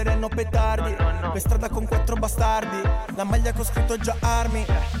 Pistole vere no petardi. Per strada con 4 bastardi. La maglia con scritto già armi.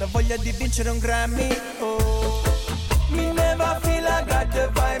 La voglia di vincere un Grammy. Oh, me never feel I got the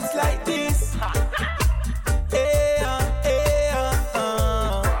vibes like this.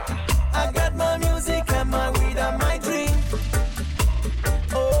 I got my music and my weed and my drink.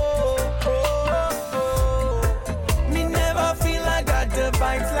 Me never feel I got the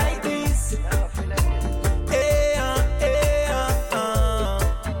vibes like this.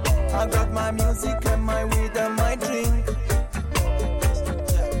 I got my music and my weed and my drink.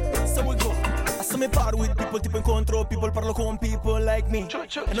 So we go. Mi parlo with people, tipo incontro people, parlo con people like me.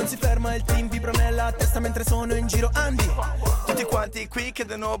 E non si ferma il team, vibra nella testa mentre sono in giro Andy. Tutti quanti qui che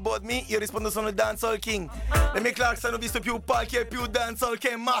know about me, io rispondo sono il dancehall king. Le mie Clarks hanno visto più palchi e più dancehall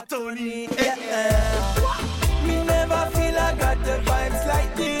che mattoni. Me never feel I got the vibes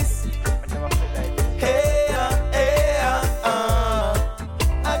like this.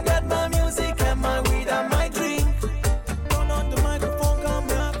 I got my music and my weed and my drink.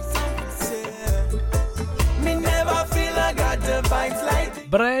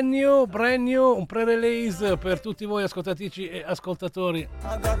 brand new, un pre-release per tutti voi ascoltatrici e ascoltatori.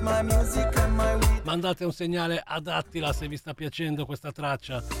 Mandate un segnale ad Attila se vi sta piacendo questa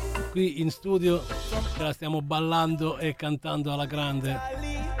traccia. Qui in studio ce la stiamo ballando e cantando alla grande.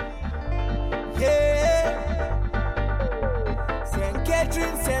 St.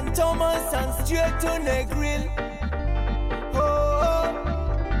 Catherine, St. Thomas and straight to Negril. Oh,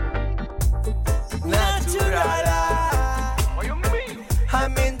 natural. What you mean?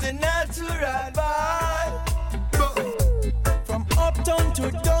 I'm in the natural vibe. From uptown to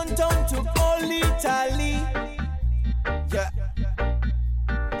downtown to all Italy. Yeah.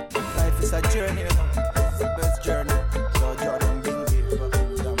 Life is a journey, you know. It's the best journey. So Jordan Bingley,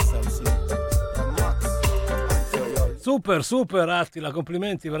 Super Attila,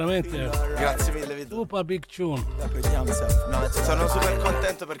 complimenti veramente. Grazie mille Vito. Super big tune. No, sono super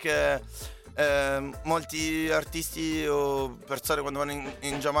contento perché molti artisti o persone quando vanno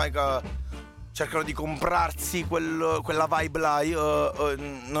in Giamaica cercano di comprarsi quella vibe là. Io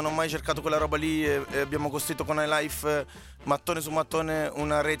non ho mai cercato quella roba lì e abbiamo costruito con iLife mattone su mattone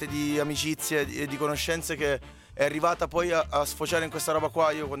una rete di amicizie e di conoscenze che è arrivata poi a sfociare in questa roba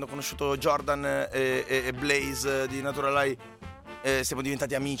qua. Io quando ho conosciuto Jordan e Blaze di Natural Eye siamo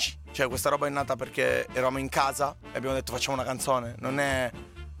diventati amici. Cioè questa roba è nata perché eravamo in casa e abbiamo detto facciamo una canzone. Non è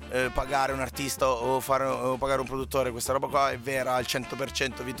pagare un artista o pagare un produttore. Questa roba qua è vera al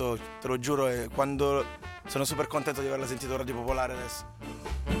 100%, Vito, te lo giuro. E quando sono super contento di averla sentito Radio Popolare adesso.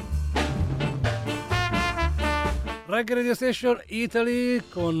 Reggae Radio Station Italy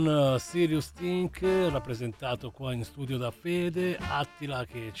con Sirius Think, rappresentato qua in studio da Fede. Attila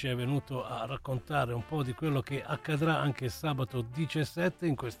che ci è venuto a raccontare un po' di quello che accadrà anche sabato 17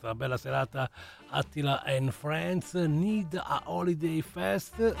 in questa bella serata Attila and Friends Need a Holiday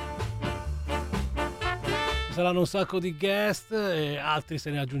Fest. Ci saranno un sacco di guest e altri se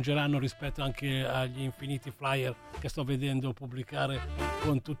ne aggiungeranno rispetto anche agli infiniti flyer che sto vedendo pubblicare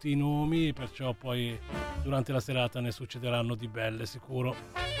con tutti i nomi, perciò poi durante la serata ne succederanno di belle sicuro.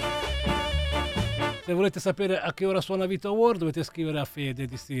 Se volete sapere a che ora suona Vito Award dovete scrivere a Fede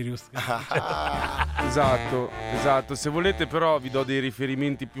di Sirius. Esatto. Se volete però vi do dei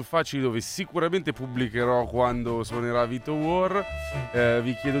riferimenti più facili dove sicuramente pubblicherò quando suonerà Vito War.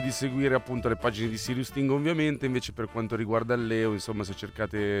 Vi chiedo di seguire appunto le pagine di Sirius Ting ovviamente. Invece per quanto riguarda il Leo, insomma, se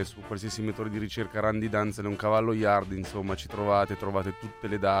cercate su qualsiasi motore di ricerca Randy Danzel è un cavallo yard, insomma ci trovate tutte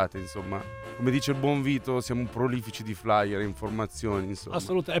le date, insomma come dice il buon Vito siamo prolifici di flyer e informazioni, insomma.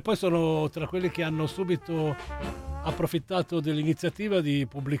 Assolutamente. E poi sono tra quelli che hanno subito approfittato dell'iniziativa di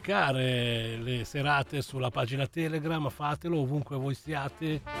pubblicare le serate sulla pagina Telegram. Fatelo ovunque voi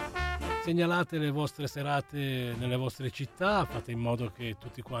siate, segnalate le vostre serate nelle vostre città, fate in modo che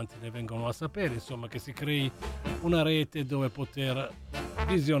tutti quanti ne vengano a sapere, insomma che si crei una rete dove poter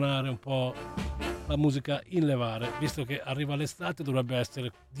visionare un po' la musica in levare, visto che arriva l'estate dovrebbe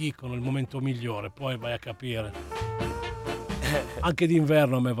essere, dicono, il momento migliore, poi vai a capire. Anche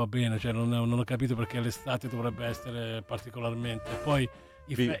d'inverno a me va bene, cioè non ho capito perché l'estate dovrebbe essere particolarmente. Poi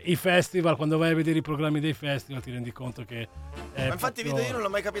i festival, quando vai a vedere i programmi dei festival ti rendi conto che ma infatti Vito io non l'ho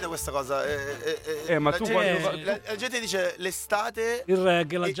mai capita questa cosa. Ma tu la gente dice l'estate, il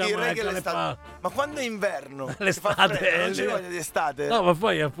reggae, la Giamaica, l'estate. Ma quando è inverno l'estate non c'è voglia di estate. No, ma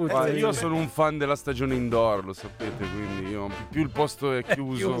poi appunto io sono un fan della stagione indoor, lo sapete, quindi io più il posto è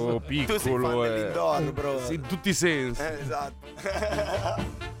chiuso. Piccolo, tu sei fan dell'indoor, bro. Sì, in tutti i sensi. Esatto.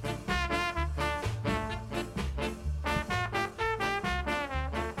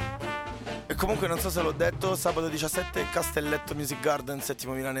 Comunque non so se l'ho detto, sabato 17 Castelletto Music Garden,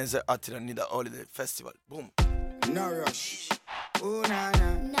 settimo milanese, Attila Nida Holiday Festival. Boom. No rush. Ooh, nah,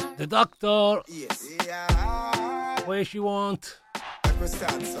 nah. The Doctor. Yes. Yeah. Where she want.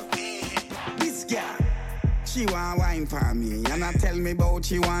 This girl, she want wine for me, and I tell me about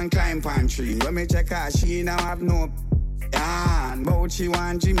she want climb palm tree. When me check her, she now have no. And but she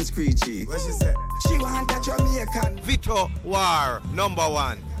want Jimmy Screechy. What she say? She want that Jamaican Vito War,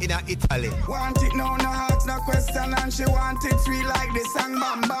 #1 in Italy. Want it no ask no question, and she want it sweet like the song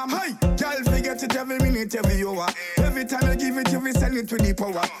Bam Bam. Hey, girl forget it every minute, every hour. Every time you give it, you will send it to the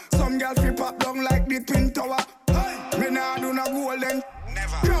power. Some girl fi pop down like the Twin Tower. Hey, me nah do no golden.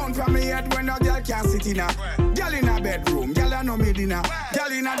 Crown from me head when no girl can sit in a. Girl in a bedroom, girl a no me dinner.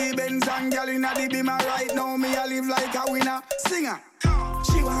 Girl in a the Benz and girl in a the Beamer. Right now me a live like a winner. Singer.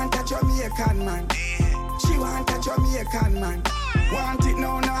 She want a Jamaican man. She want a Jamaican man. Want it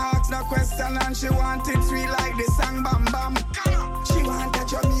now, no ask no question, and she want it sweet like the song Bam Bam. She want a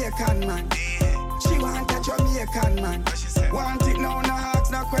Jamaican man. She want a Jamaican man. Want it now, no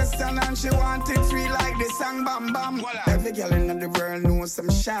ask no question, and she want it free like the song Bam Bam. Every girl in the world knows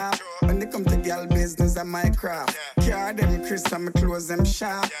I'm sharp. When they come to girl business, I'm my craft. Car them crisp and my clothes them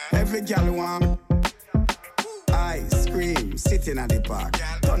sharp. Every girl want ice cream, sitting at the park.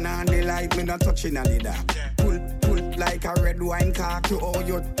 Turn on the light, me not touching at the dark. Pull like a red wine cock. To all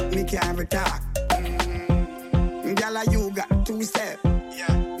you, me can't talk. Girl, you got 2 steps.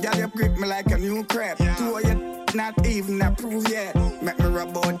 Girl, you grip me like a new crab. 2 of you not even approved yet. Make me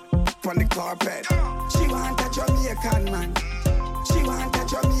rub out on the carpet. She want a Jamaican man. She want a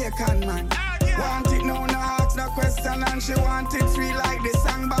Jamaican man. Want it no ask no question, and she want it free like the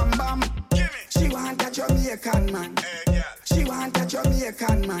song Bam Bam. She want a Jamaican man. She want a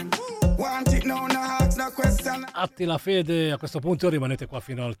Jamaican man. Want it no ask no question. Attila, Fede, a questo punto rimanete qua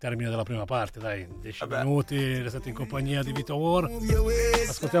fino al termine della prima parte, dai, 10 minuti, restate in compagnia di Vito War.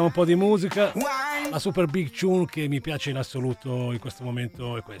 Ascoltiamo un po' di musica. La super big tune che mi piace in assoluto in questo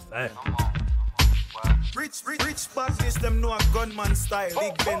momento è questa, Rich badness, them know a gunman style.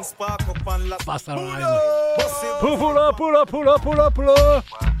 Big Ben spark up and la. Basta rhyme. Pull.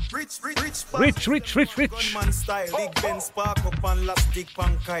 Rich. Gunman style. Big Ben spark up and la stick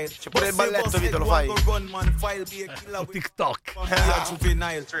pan kite. C'è pure il balletto, Vito, lo fai? Gunman file be a killer. TikTok.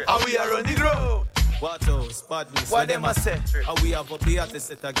 Juvenile. How we are on the ground. What else? Badness. What them a say? How we have up here to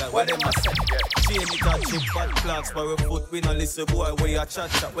set a girl. What them a say? Chain it a chip bad clocks for a foot. We no listen boy where you chat.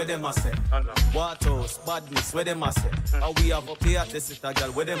 What them a say? What else? Badness. What them a say? How we have up here to set a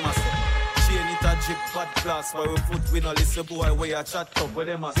girl. What them a say? Chain it a chip bad clocks for a foot. We no listen boy where you chat up. What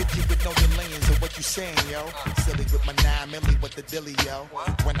them a say? If you would know the lanes of what you saying, yo. Silly with my 9 milli with the dilly, yo.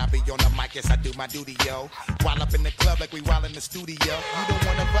 When I be on the mic, yes I do my duty, yo. While up in the club like we while in the studio. You don't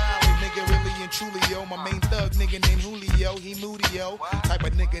wanna violate, nigga, really and truly. Yo, my main thug nigga named Julio, he moody, yo. Type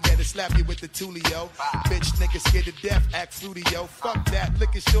of nigga that'll slap you with the tulio. Bitch nigga scared to death, act fruity, yo. Fuck that,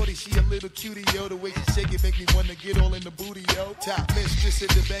 look at shorty, she a little cutie, yo. The way she shake it make me wanna get all in the booty, yo. Top mistress at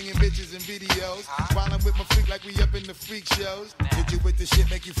the banging bitches and videos. While I'm with my freak like we up in the freak shows. Hit you with the shit,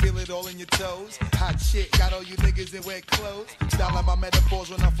 make you feel it all in your toes. Hot shit, got all you niggas in wet clothes. Styling my metaphors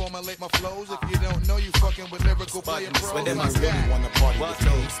when I formulate my flows. If you don't know, you fucking with lyrical player pros. When them a really wanna party with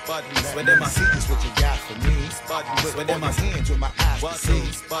me. Badness, when them a see this what you got for me. Badness, when them a hands with my eyes to see.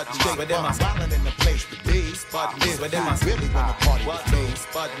 Badness, when them a wildin' in the place to be. Badness, when them a really wanna party with me.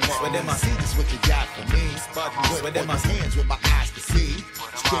 Badness, when them a see this what you got for me. Badness, when them a hands with my eyes to see.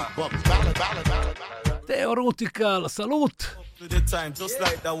 Straight buck, ballad. Theoretical, salute. To the time, just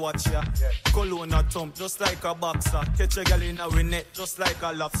like the watcher. Cologne a thump, just like a boxer. Catch a girl in a net, just like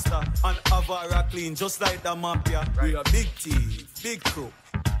a lobster. And Avara clean, just like the mafia. We a big thief, big crook.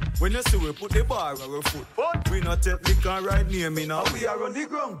 When you see we put the bar on our foot, we not take liquor right near me now. We are on the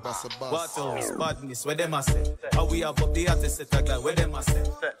ground. What else? Badness, where them a say? How we have up the artist set a girl, where them a say?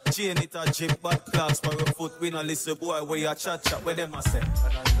 Chain it a chip, bad clocks for a foot. We not listen boy, where you chat, where them a say?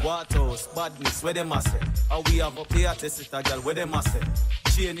 What else? Badness, where them a say? How we have up the artist set a girl, where them a say?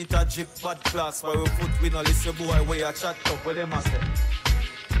 Chain it a chip, bad clocks for a foot. We not listen boy, where you chat, where them a say?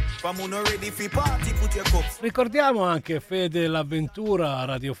 Ricordiamo anche, Fede, l'avventura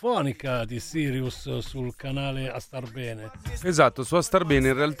radiofonica di Sirius sul canale A Star Bene. Esatto, su A Star Bene.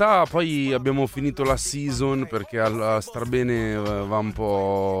 In realtà poi abbiamo finito la season perché A Star Bene va un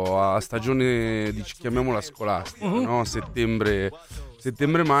po' a stagione, chiamiamola scolastica, no?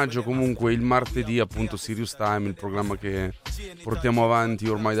 Settembre-maggio, comunque il martedì appunto Sirius Time, il programma che portiamo avanti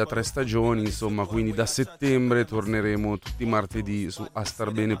ormai da 3 stagioni, insomma, quindi da settembre torneremo tutti i martedì su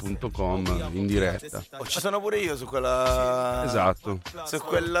astarbene.com in diretta. Ci sono pure io su quella... Esatto. Su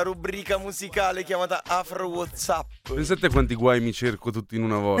quella rubrica musicale chiamata Afro WhatsApp. Pensate quanti guai mi cerco tutti in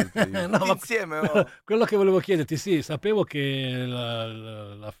una volta. No, insieme. Quello che volevo chiederti, sì, sapevo che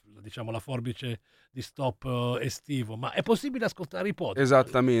la forbice di stop estivo, ma è possibile ascoltare i podcast?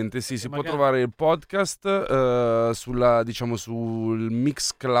 Esattamente, sì, si può trovare il podcast sul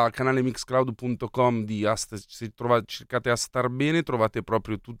canale mixcloud.com se cercate A Star Bene trovate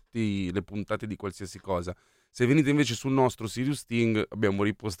proprio tutte le puntate di qualsiasi cosa. Se venite invece sul nostro Sirius Sting abbiamo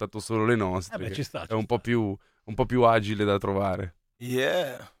ripostato solo le nostre, ci sta. È un po' più agile da trovare.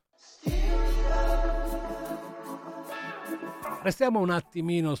 Yeah. Restiamo un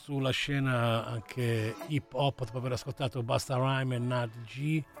attimino sulla scena anche hip hop, dopo aver ascoltato Busta Rhymes e Nat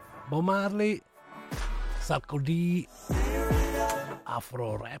G, Bob Marley, Sarkodie,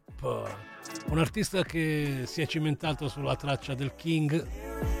 Afro Rap, un artista che si è cimentato sulla traccia del King,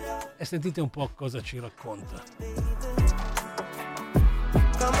 e sentite un po' cosa ci racconta.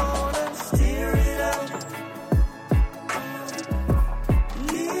 Come on and steer it up.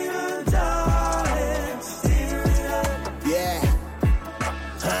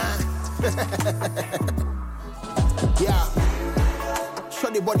 Yeah.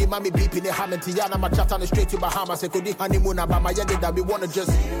 Shorty body, mommy beeping the hammer. Tiana, my chat on the straight to Bahamas. Say, could the honeymoon about my yard that we wanna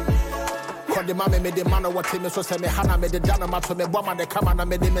just. Call the mommy, made the man of what him so say me Hannah made the Jana mato me Bama the Kamana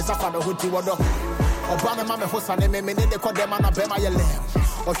made the Mesafa the Huti Wado. Or Bana Mamma Hossan and me they call them on a Bema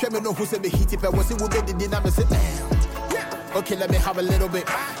Yelem. Or Shemi no who say me heat if I was it would be the dynamic. Okay, let me have a little bit.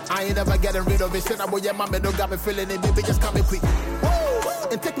 I ain't never getting rid of it. Send about your mama, don't got me feeling it. Baby, just come me quick.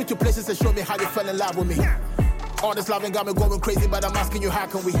 And take me to places and show me how you fell in love with me. All this loving got me going crazy, but I'm asking you, how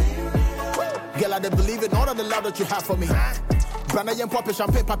can we? Girl, I don't believe in all of the love that you have for me. Brand young poppy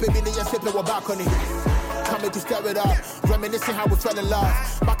champagne, poppy, me, just sipping with balcony. Come make you stir it up, reminiscing how we fell in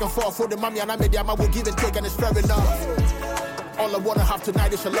love. Back and forth for the mommy and I made the I will give and take, and it's fair enough. All I wanna have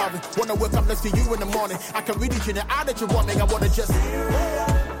tonight is your loving. Wanna wake up next to you in the morning. I can read it in the eye that you want me. I wanna just.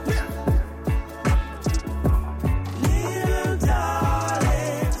 Little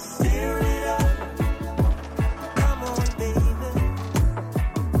darling, stir it up. Come on, baby.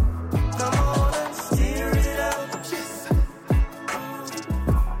 Come on and stir it up.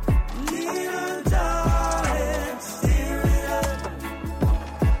 Little darling, stir it up.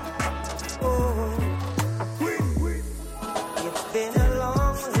 Oh. It's been a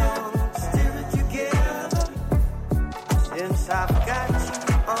long, long still together since I've got you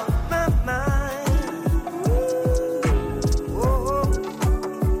on my mind. Oh,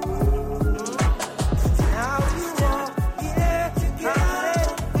 now you walk here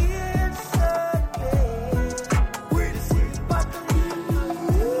together. It's so clear. See what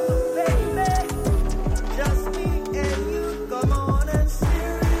baby, just me and you. Come on and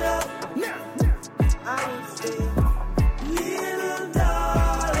stir it up. I will say. Little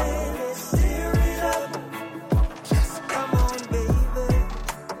darling, stir it up. Just come on, baby.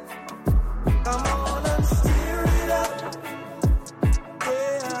 Come on and stir it up.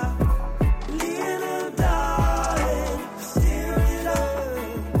 Yeah. Little darling, stir it up.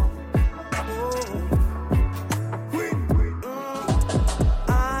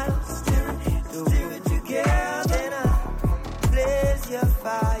 I'll stir it together. Then I blaze your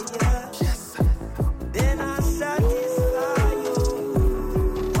fire. Then I satisfy you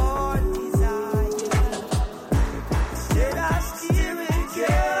all desire. Said I steer it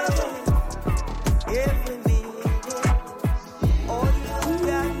together every minute. All you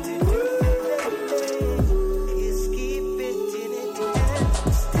got to do is keep it in it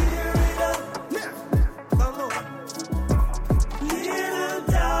and stir it up. Come on, little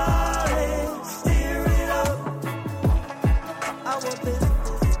darling, stir it up. Our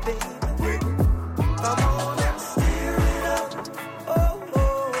business, baby. Come on and stir it up. Oh,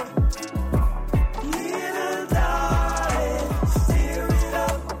 oh. Little darling, stir it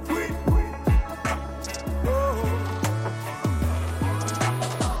up.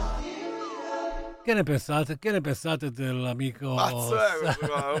 Che ne pensate? Che ne pensate dell'amico? Pazzo è questo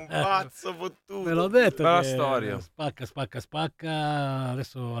qua, un pazzo fottuto. Ve l'ho detto. Bella che storia. Spacca.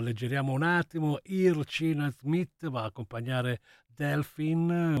 Adesso alleggeriamo un attimo. Earl Cina Smith va a accompagnare Delphin,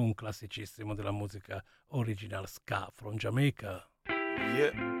 un classicissimo della musica original ska from Jamaica.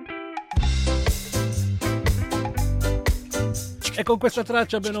 E con questa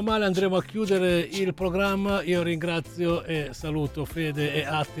traccia, bene o male, andremo a chiudere il programma. Io ringrazio e saluto Fede e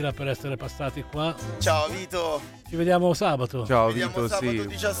Attila per essere passati qua. Ciao Vito. Ci vediamo sabato. Ciao Ci vediamo Vito, sabato sì.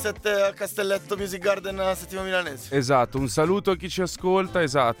 17 al Castelletto Music Garden a Settima Milanese. Esatto, un saluto a chi ci ascolta,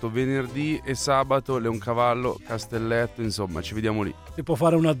 esatto, venerdì e sabato Leoncavallo, Castelletto, insomma, ci vediamo lì. Si può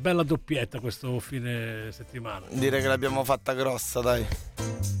fare una bella doppietta questo fine settimana. Direi che l'abbiamo fatta grossa, dai.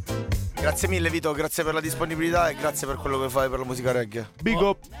 Grazie mille Vito, grazie per la disponibilità e grazie per quello che fai per la musica reggae. Big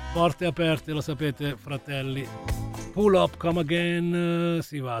up! Porte aperte, lo sapete, fratelli. Pull up, come again,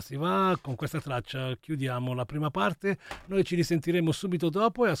 si va. Con questa traccia chiudiamo la prima parte. Noi ci risentiremo subito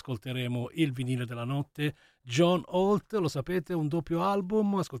dopo e ascolteremo il vinile della notte, John Holt, lo sapete, un doppio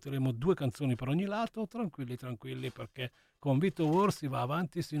album. Ascolteremo 2 canzoni per ogni lato. Tranquilli, perché con Vito War si va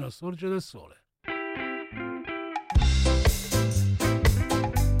avanti sino al sorgere del sole.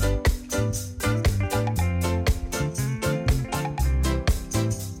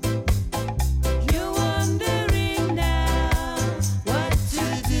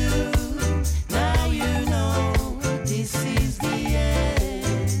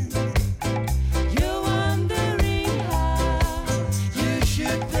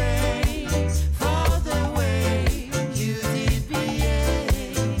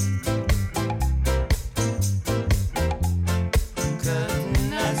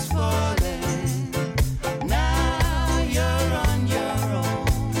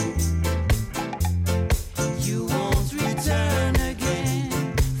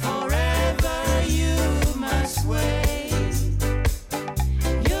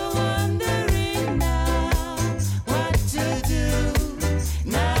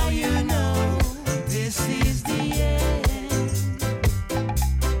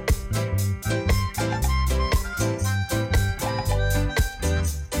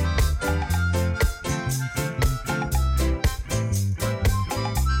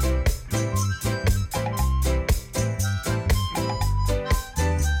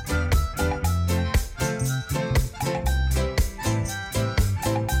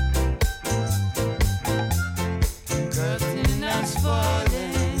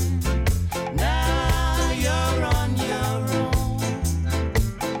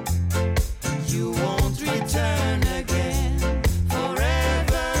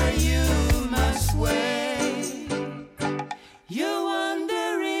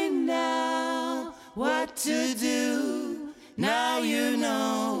 to do. Now you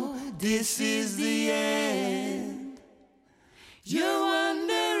know this is the end. You're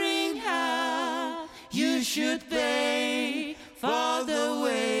wondering how you should pay for the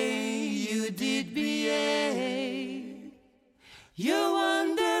way you did behave. You're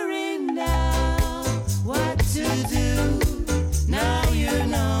wondering now what to do. Now you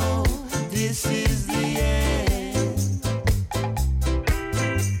know this is the end.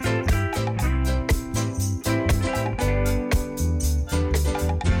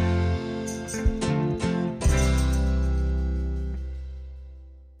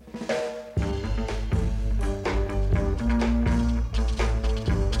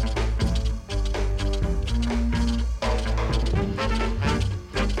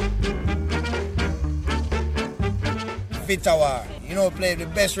 Tower, you know, play the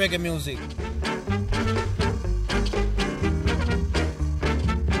best reggae music.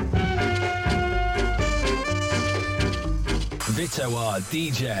 Vitoar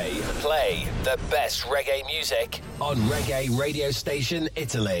DJ, play the best reggae music on Reggae Radio Station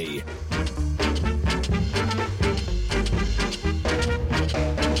Italy.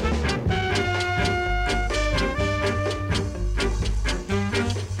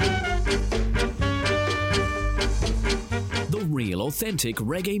 Real authentic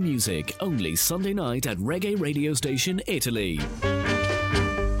reggae music, only Sunday night at Reggae Radio Station Italy.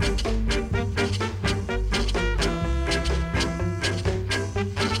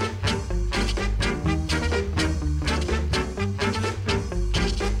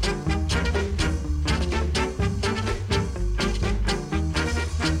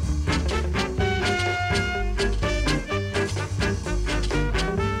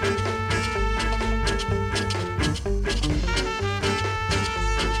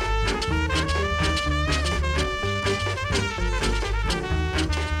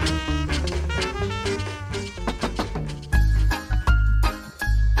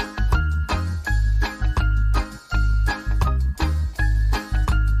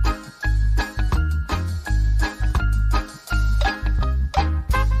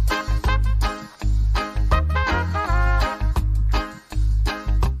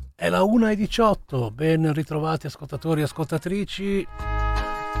 È la 1:18, ben ritrovati ascoltatori e ascoltatrici.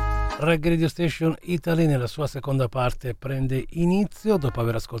 Reggae Radio Station Italy nella sua seconda parte prende inizio dopo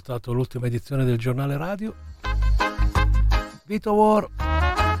aver ascoltato l'ultima edizione del giornale radio. Vito War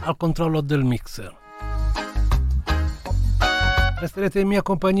al controllo del mixer. Resterete in mia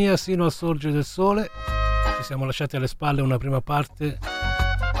compagnia sino al sorgere del sole. Ci siamo lasciati alle spalle una prima parte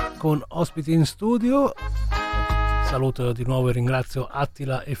con ospiti in studio. Saluto di nuovo e ringrazio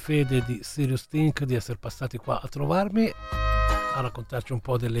Attila e Fede di Serious Think di essere passati qua a trovarmi a raccontarci un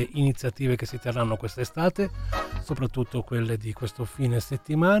po' delle iniziative che si terranno quest'estate, soprattutto quelle di questo fine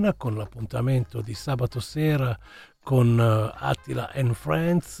settimana, con l'appuntamento di sabato sera con Attila and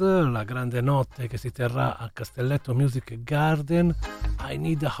Friends, la grande notte che si terrà al Castelletto Music Garden, I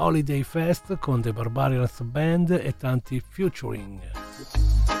Need a Holiday Fest con The Barbarians Band e tanti featuring.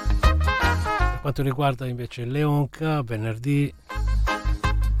 Per quanto riguarda invece Leonca, venerdì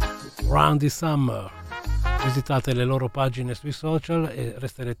Round the Summer, visitate le loro pagine sui social e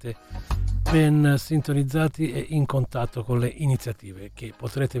resterete ben sintonizzati e in contatto con le iniziative che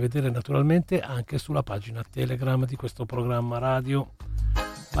potrete vedere naturalmente anche sulla pagina Telegram di questo programma radio.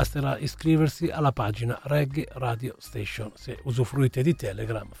 Basterà iscriversi alla pagina Reggae Radio Station. Se usufruite di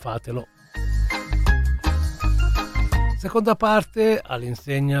Telegram, fatelo. Seconda parte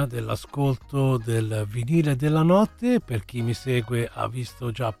all'insegna dell'ascolto del vinile della notte. Per chi mi segue ha visto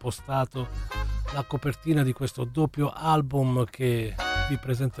già postato la copertina di questo doppio album che vi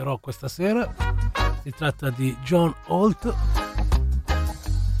presenterò questa sera. Si tratta di John Holt.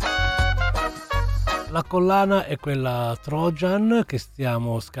 La collana è quella Trojan che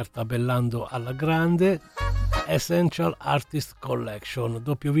stiamo scartabellando alla grande, Essential Artist Collection,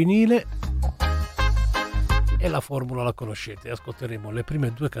 doppio vinile. E la formula la conoscete, ascolteremo le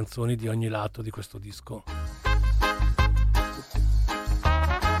prime due canzoni di ogni lato di questo disco.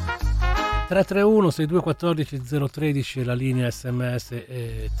 331 6214 013 la linea SMS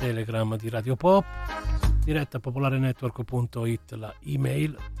e Telegram di Radio Pop, diretta popolarenetwork.it la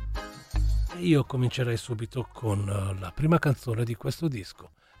email. E io comincerei subito con la prima canzone di questo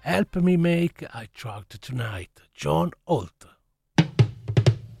disco, Help Me Make I Truck Tonight, John Holt.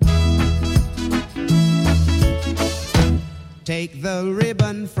 Take the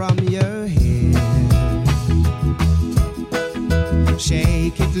ribbon from your hair,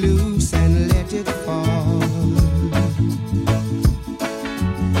 shake it loose and let it fall,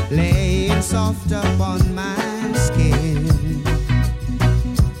 lay it soft upon my skin,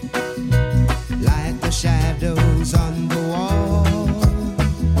 like the shadow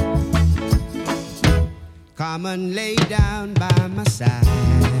Come and lay down by my side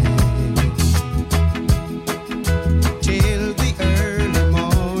till the early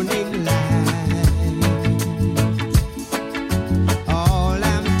morning light. All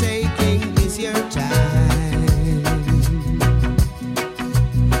I'm taking is your time.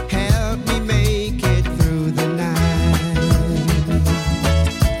 Help me make it through the night.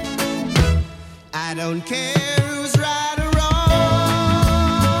 I don't care who's right or wrong.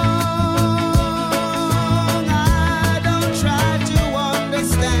 I don't try to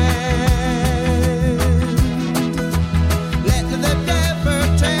understand. Let the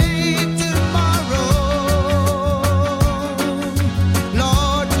devil take tomorrow.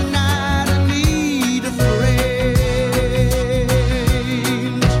 Lord, tonight I need a friend.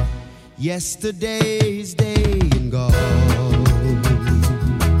 Yesterday's day and gone.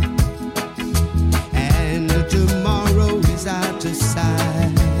 Tomorrow is out of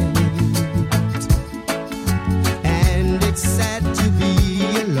sight, and it's sad to be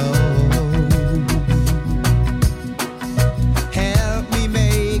alone. Help me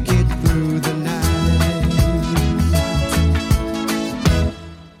make it through the night.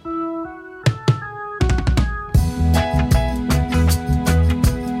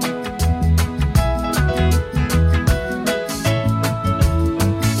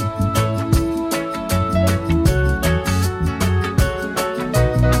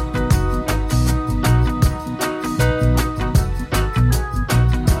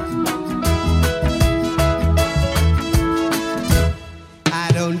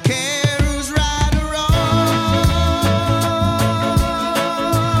 I don't care who's right or wrong.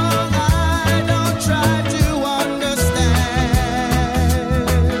 I don't try to understand.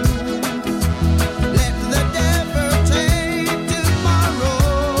 Let the devil take tomorrow.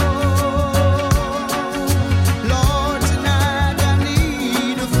 Lord, tonight I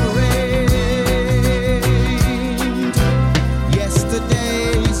need a friend.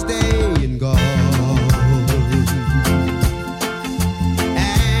 Yesterday's day and gone.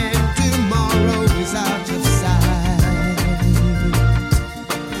 Tomorrow is out of sight,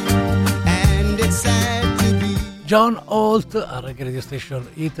 and it's sad to be. John Holt a Reggae Radio Station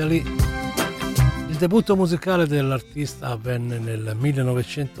Italy. Il debutto musicale dell'artista avvenne nel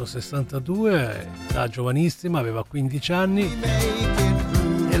 1962, da giovanissima, aveva 15 anni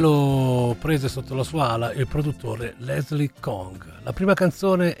e lo prese sotto la sua ala il produttore Leslie Kong. La prima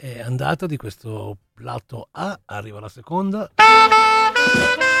canzone è andata di questo lato A, arriva la seconda.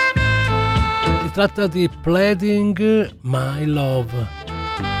 Si tratta di Pleading My Love.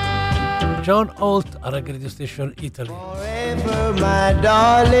 John Holt a Reggae Radio Station Italy. Forever, my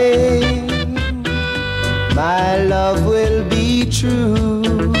darling, my love will be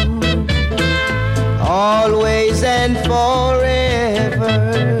true, always and forever.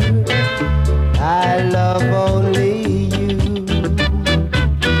 I love only you.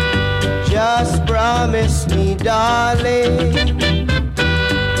 Just promise me, darling,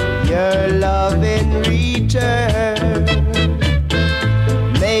 your love in return.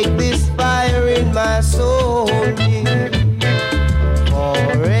 Make this fire in my soul, dear,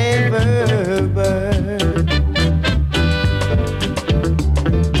 forever burn.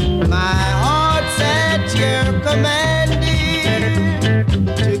 My heart's at your command, dear,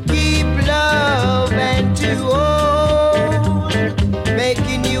 to keep love and to hold.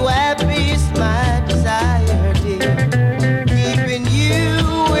 Making you happy is my desire, dear. Keeping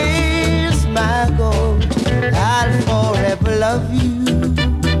you is my goal. I'll forever love you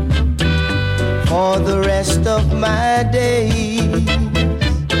for the rest of my days.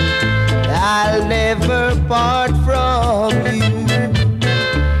 I'll never part from you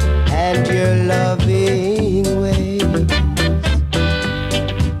and your loving ways.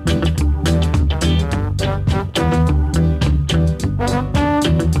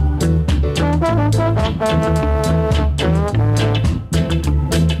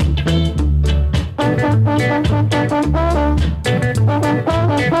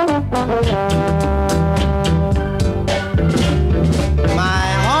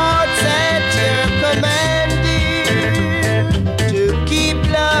 My heart's at your command, dear, to keep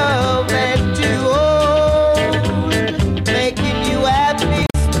love and to hold. Making you happy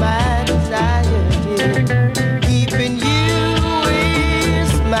is my desire, dear. Keeping you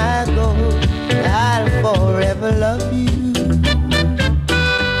is my goal. I'll forever love you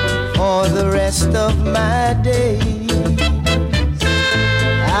for the rest of my days.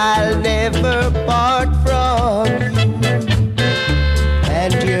 I'll never part from you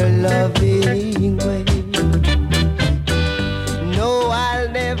and your loving ways. No, I'll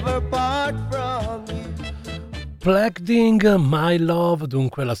never part from you. Unplugging My Love,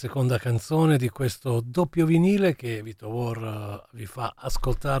 dunque la seconda canzone di questo doppio vinile che Vito War vi fa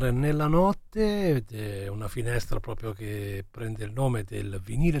ascoltare nella notte, ed è una finestra proprio che prende il nome del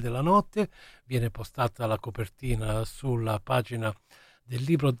vinile della notte. Viene postata la copertina sulla pagina del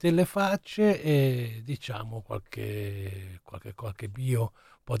libro delle facce e diciamo qualche bio,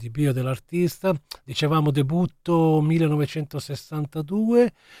 un po' di bio dell'artista. Dicevamo debutto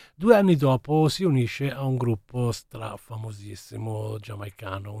 1962, 2 anni dopo si unisce a un gruppo strafamosissimo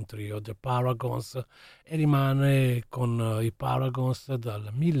giamaicano, un trio, The Paragons, e rimane con i Paragons dal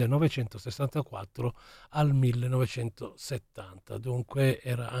 1964 al 1970, dunque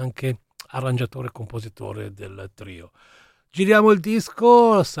era anche arrangiatore e compositore del trio. Giriamo il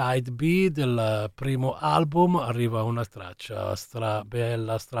disco, side B del primo album, arriva una traccia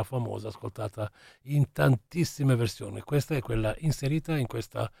strabella, strafamosa, ascoltata in tantissime versioni. Questa è quella inserita in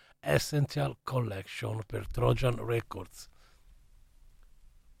questa Essential Collection per Trojan Records.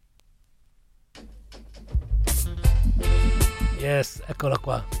 Yes, eccola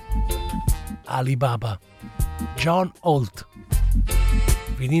qua. Alibaba, John Holt,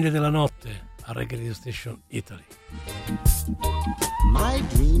 vinile della notte a Reggae Radio Station Italy. My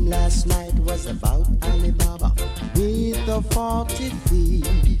dream last night was about Alibaba with the 40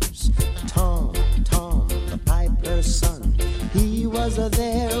 thieves. Tom, the piper's son, he was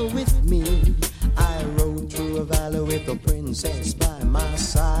there with me. I rode through a valley with the princess by my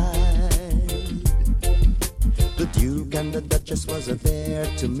side. The Duke and the Duchess was there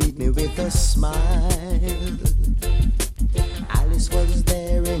to meet me with a smile. Alice was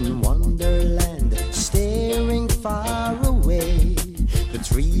there in Wonderland, staring far away. The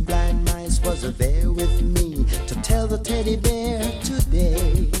 3 blind mice was there with me to tell the teddy bear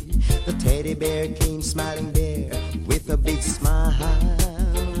today. The teddy bear came smiling there with a big smile,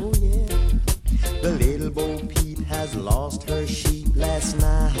 oh yeah. The little Bo Peep has lost her sheep last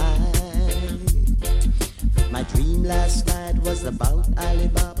night. My dream last night was about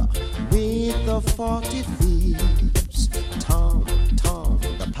Alibaba with the 40 thieves. Tom,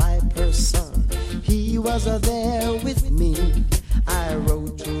 the piper's son, he was there with me. I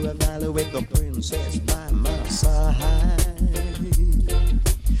rode through a valley with the princess by my side.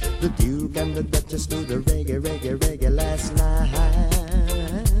 The Duke and the Duchess do the reggae last night.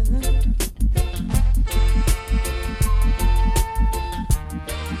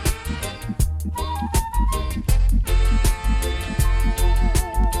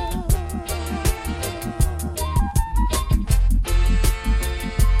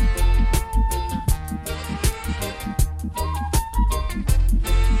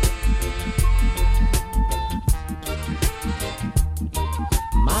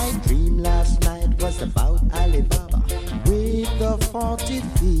 About Alibaba with the 40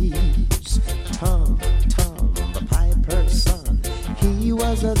 thieves. Tom, the piper's son, he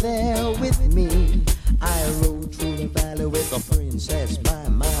was there with me. I rode through the valley with the princess by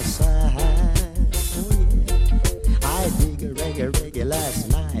my side. Oh yeah, I dig a reggae last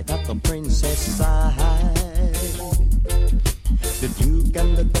night at the princess side. The Duke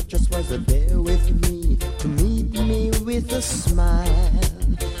and the Duchess was there with me to meet me with a smile.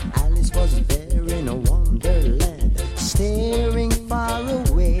 Alice was there in a wonderland, staring far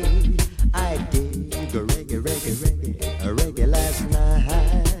away. I dig a reggae last night.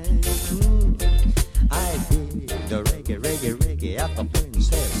 I dig the reggae at the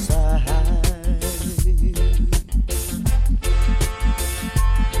princess side.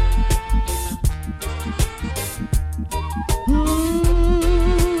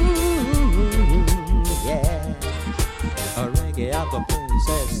 Yeah, a reggae at the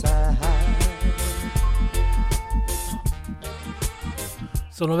princess side.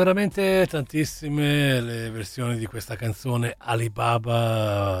 Sono veramente tantissime le versioni di questa canzone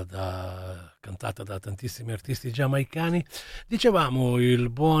Alibaba, cantata da tantissimi artisti giamaicani. Dicevamo, il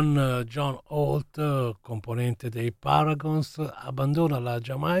buon John Holt, componente dei Paragons, abbandona la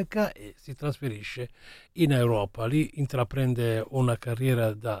Giamaica e si trasferisce in Europa. Lì intraprende una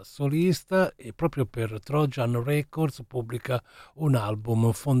carriera da solista e proprio per Trojan Records pubblica un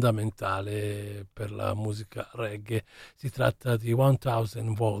album fondamentale per la musica reggae. Si tratta di 1000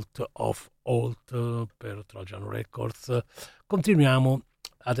 Volt of Holt per Trojan Records. Continuiamo,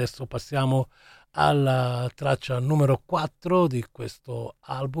 adesso passiamo alla traccia numero 4 di questo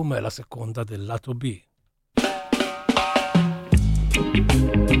album, è la seconda del lato B.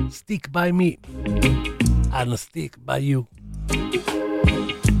 Stick by me and stick by you.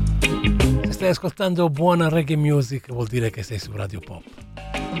 Se stai ascoltando buona reggae music vuol dire che sei su Radio Pop.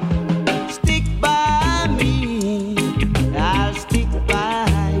 Stick by me, I'll stick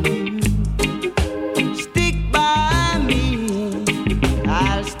by you. Stick by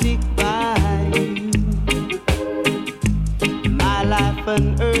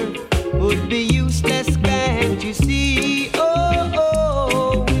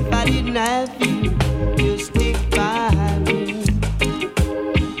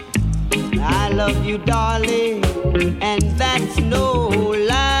no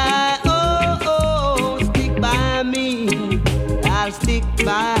lie. Oh, oh, stick by me, I'll stick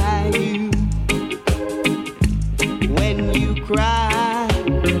by you. When you cry,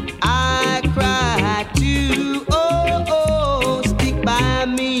 I cry too. Oh, oh, stick by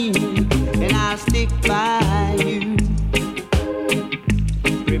me, and I'll stick by you.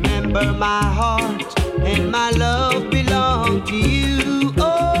 Remember my heart and my love belong to you.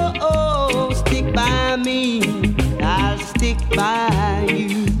 Oh, oh, stick by me, I'll stick by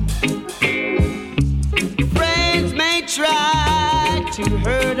you. Friends may try to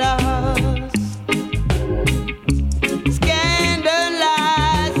hurt us,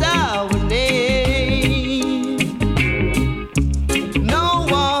 scandalize our name. No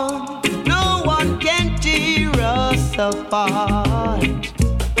one can tear us apart.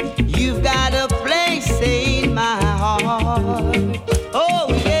 You've got a place in my heart. Oh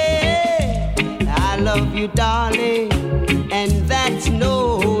yeah, I love you, darling, and that's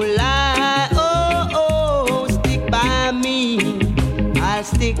no lie. Oh, oh, stick by me, I'll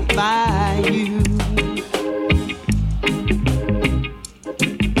stick by you.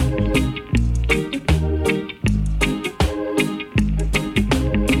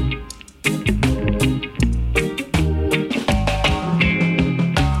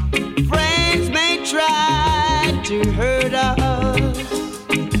 To hurt us,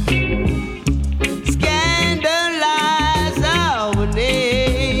 scandalize our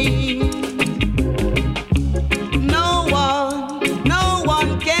name. No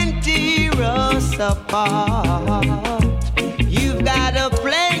one can tear us apart. You've got a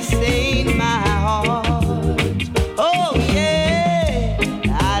place in my heart. Oh yeah,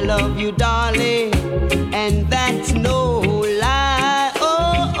 I love you, darling, and that's no lie.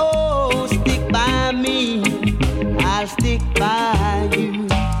 Oh, oh, stick by me, I'll stick by you.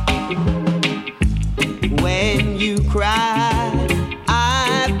 When you cry,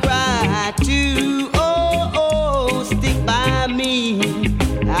 I cry too. Oh, oh, stick by me,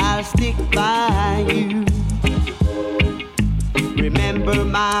 I'll stick by you. Remember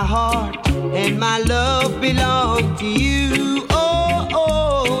my heart and my love belong to you. Oh,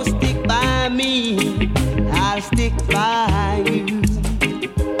 oh, stick by me, I'll stick by you.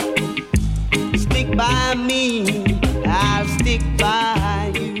 Stick by me, I'll stick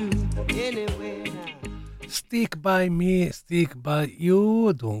by you. Anyway now. Stick by me, stick by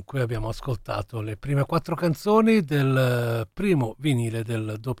you. Dunque abbiamo ascoltato le prime 4 canzoni del primo vinile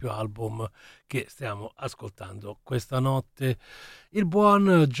del doppio album che stiamo ascoltando questa notte. Il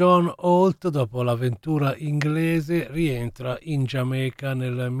buon John Holt, dopo l'avventura inglese, rientra in Giamaica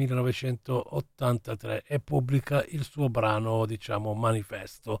nel 1983 e pubblica il suo brano, diciamo,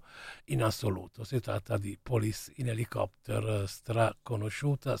 manifesto in assoluto. Si tratta di Police in Helicopter,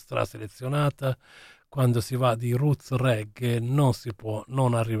 straconosciuta, straselezionata. Quando si va di roots reggae non si può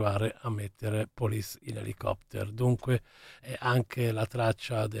non arrivare a mettere Police in Helicopter. Dunque è anche la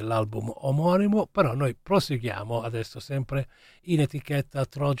traccia dell'album omonimo, però noi proseguiamo adesso sempre in etichetta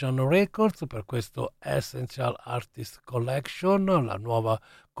Trojan Records per questo Essential Artist Collection, la nuova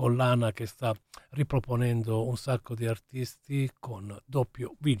collana che sta riproponendo un sacco di artisti con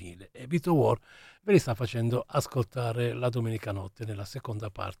doppio vinile, e Vito War ve li sta facendo ascoltare la domenica notte nella seconda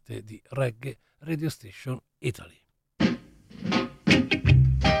parte di Reggae Radio Station Italy.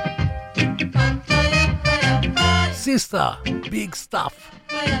 Sister, Big Stuff,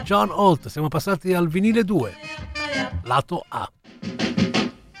 John Holt. Siamo passati al vinile 2, lato A.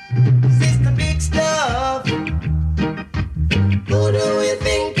 Sister, big stuff, who do you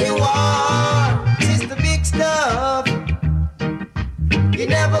think you are? Sister, big stuff, you're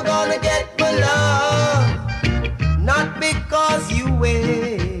never gonna get my love, not because you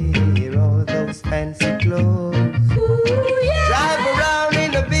wear all those fancy clothes. Ooh, yeah. Drive around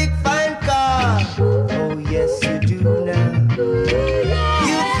in a big fine car. Oh yes you do now. Ooh, yeah.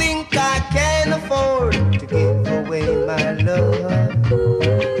 You think I can afford to give away my love. Ooh,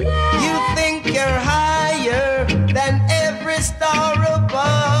 yeah. You think you're higher than every star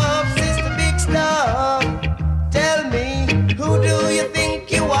above. Sister, big stuff, tell me, who do you think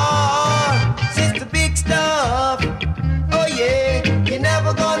you are? Sister, big stuff, oh yeah, you're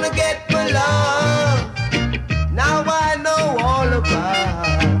never gonna get my love. Now I know all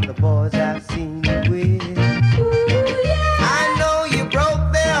about the boys I've seen you with. Ooh, yeah. I know you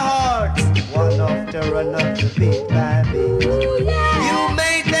broke their hearts one after another, bit by bit. Ooh, yeah. You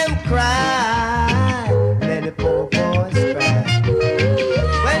made them cry, many poor boys cry. Ooh,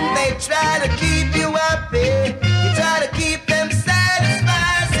 yeah. When they try to keep you happy, you try to keep them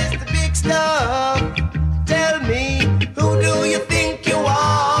satisfied. Sister, big stuff, tell me, who do you think you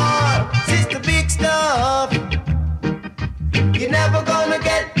are? Sister, big stuff, you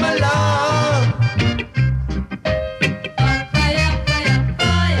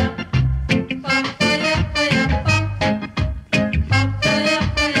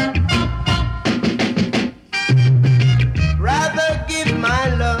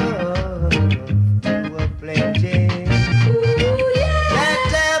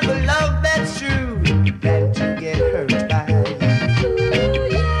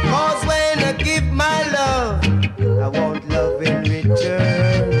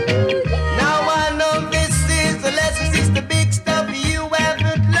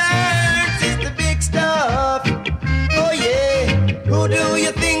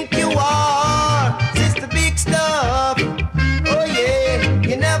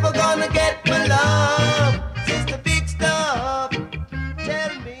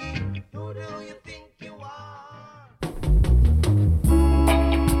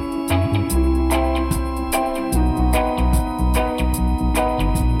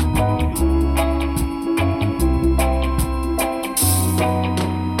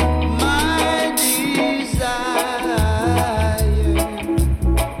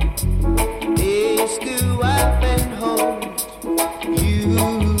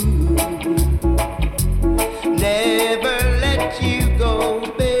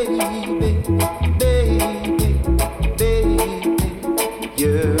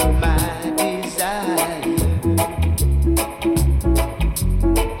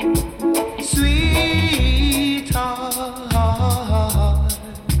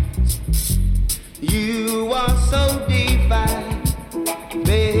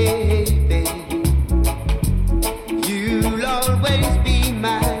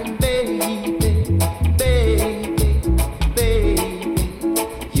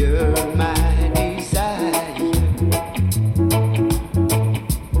You're my desire.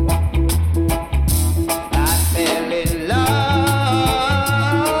 I fell in love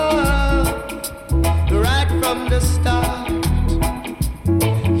right from the start.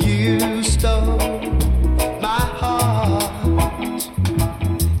 You stole my heart.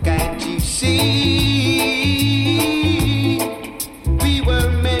 Can't you see we were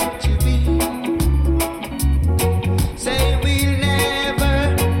meant to be? Say we'll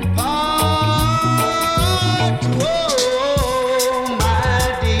never part. Oh,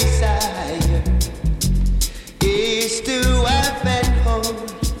 my desire is to have and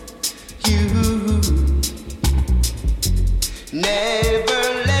hold you.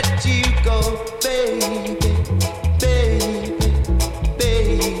 Never let you go, baby, baby,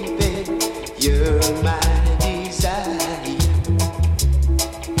 baby. You're my desire.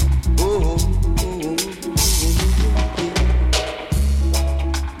 Oh,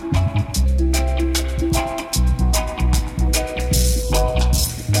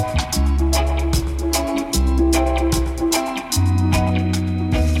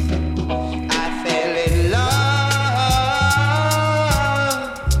 I fell in love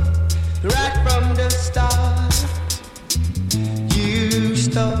right from the start. You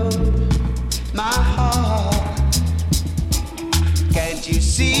stole my heart. Can't you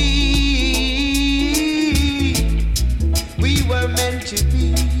see we were meant to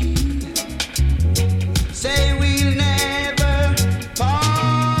be? Say we'll never part.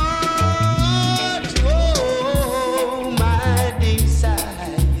 Oh, my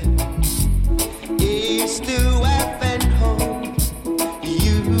desire is to have and hold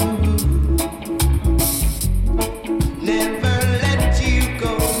you. Never let you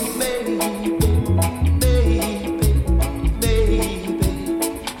go, baby, baby, baby.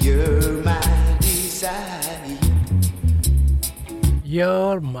 You're my desire.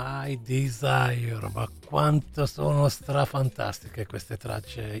 You're My Desire, ma quanto sono strafantastiche queste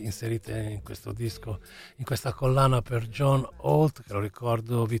tracce inserite in questo disco, in questa collana per John Holt, che lo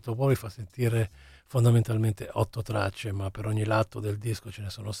ricordo Vito Poli fa sentire fondamentalmente 8 tracce, ma per ogni lato del disco ce ne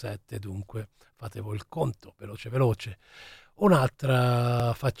sono 7, dunque fate voi il conto, veloce veloce.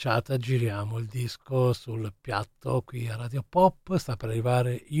 Un'altra facciata, giriamo il disco sul piatto qui a Radio Pop, sta per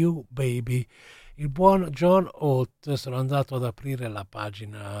arrivare You Baby. Il buon John Holt, sono andato ad aprire la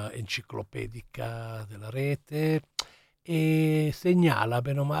pagina enciclopedica della rete e segnala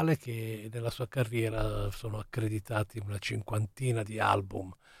bene o male che nella sua carriera sono accreditati una 50 di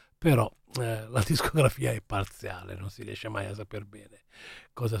album, però la discografia è parziale, non si riesce mai a sapere bene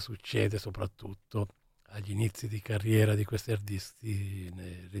cosa succede, soprattutto agli inizi di carriera di questi artisti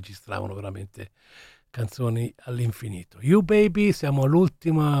ne registravano veramente canzoni all'infinito. You Baby, siamo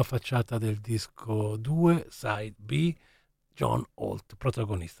all'ultima facciata del disco 2, Side B, John Holt,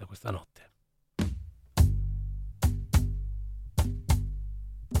 protagonista questa notte.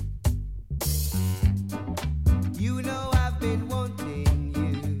 You know I've been wanting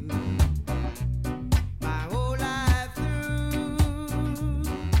you my whole life through,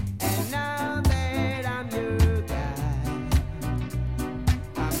 and now that I'm your guy,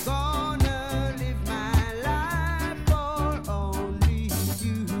 I'm gonna live my life for only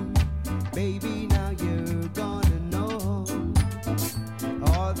you. Baby, now you're gonna know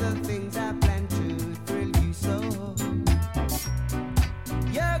all the things I plan to thrill you so.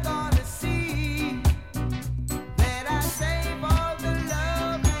 You're gonna see that I save all the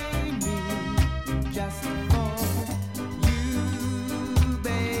love in me just for you,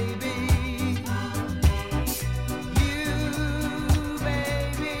 baby. You,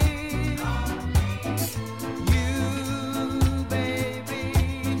 baby. You, baby.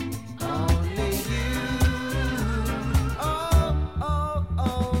 Only you. Oh, oh,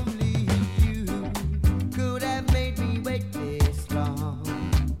 only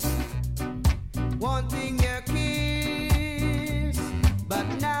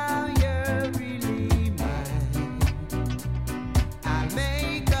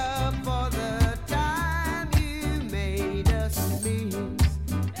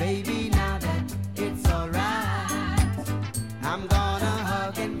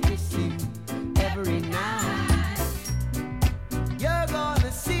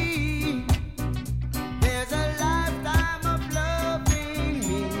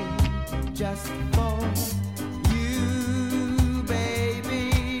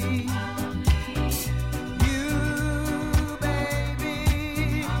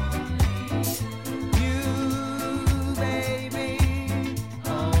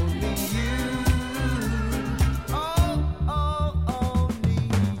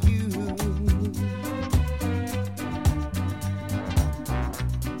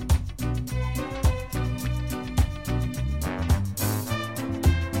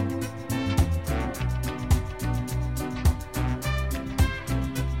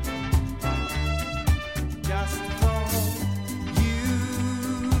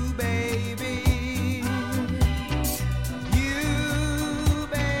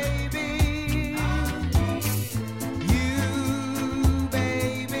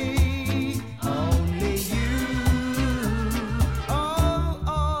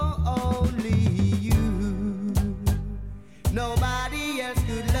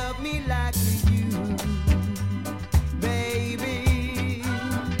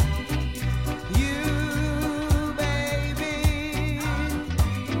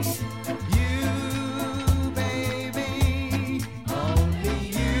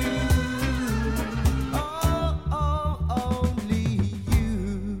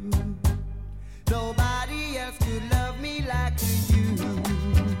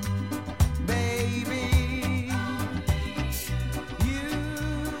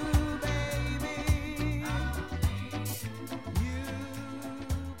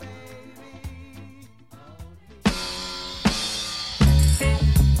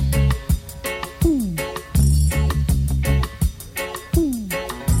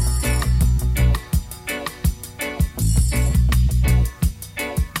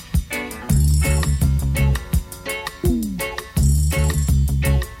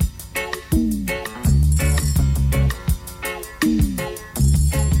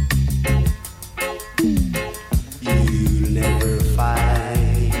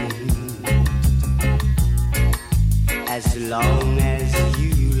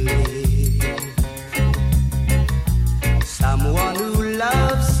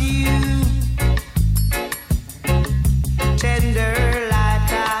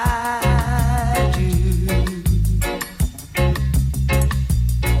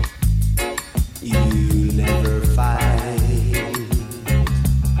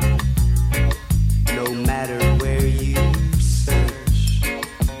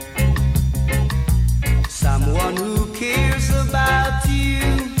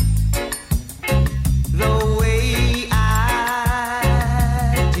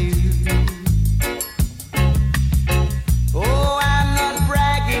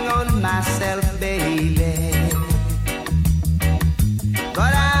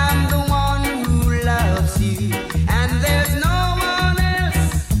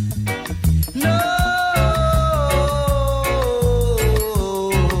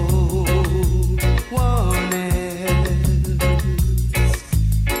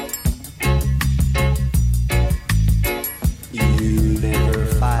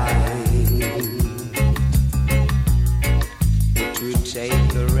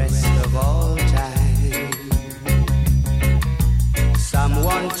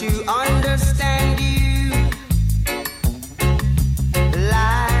want to understand you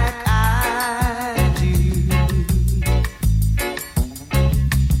like I do.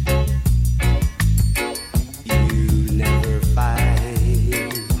 You never find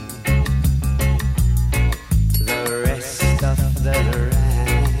the rest of the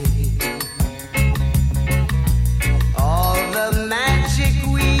rhyme. All the magic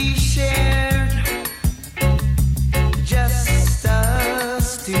we shared, just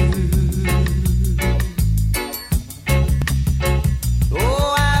us two.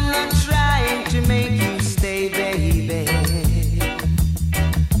 Oh, I'm not trying to make you stay, baby,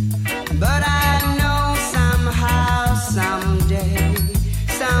 but I know somehow, someday,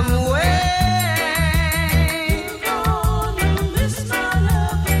 some way,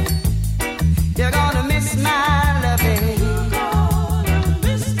 you're gonna miss my loving.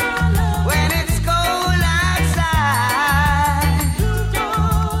 When it's cold outside, you're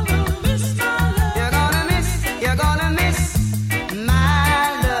gonna miss my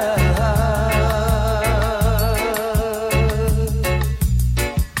love.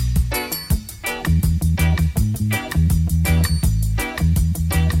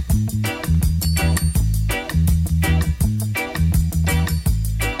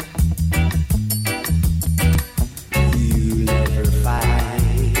 You never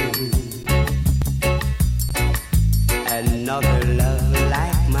find another love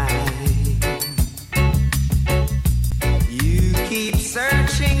like mine. You keep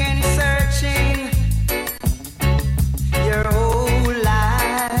searching and searching your whole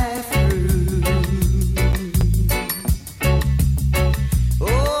life through.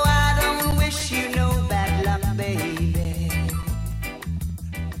 Oh, I don't wish you no bad luck, baby.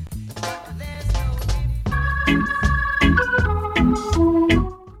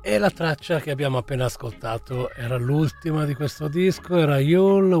 E la traccia che abbiamo appena ascoltato era l'ultima di questo disco, era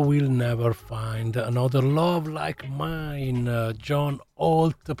You'll Will Never Find Another Love Like Mine. John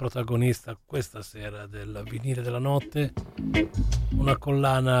Holt, protagonista questa sera del vinile della notte, una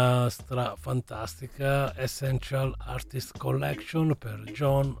collana fantastica, Essential Artist Collection per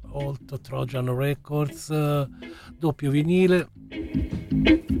John Holt, Trojan Records, doppio vinile,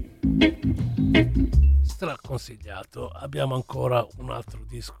 straconsigliato. Abbiamo ancora un altro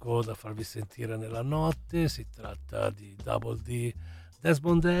disco da farvi sentire nella notte, si tratta di Double D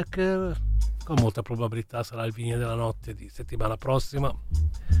Desmond Decker, con molta probabilità sarà il vinile della notte di settimana prossima.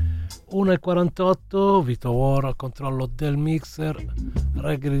 1:48, Vito War al controllo del mixer,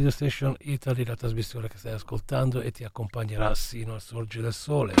 Reggae Radio Station Italy, la trasmissione che stai ascoltando e ti accompagnerà sino al sorgere del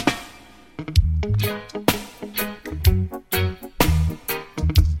sole.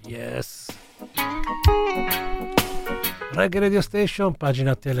 Yes. Reggae Radio Station,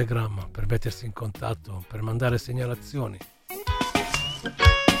 pagina Telegram per mettersi in contatto, per mandare segnalazioni.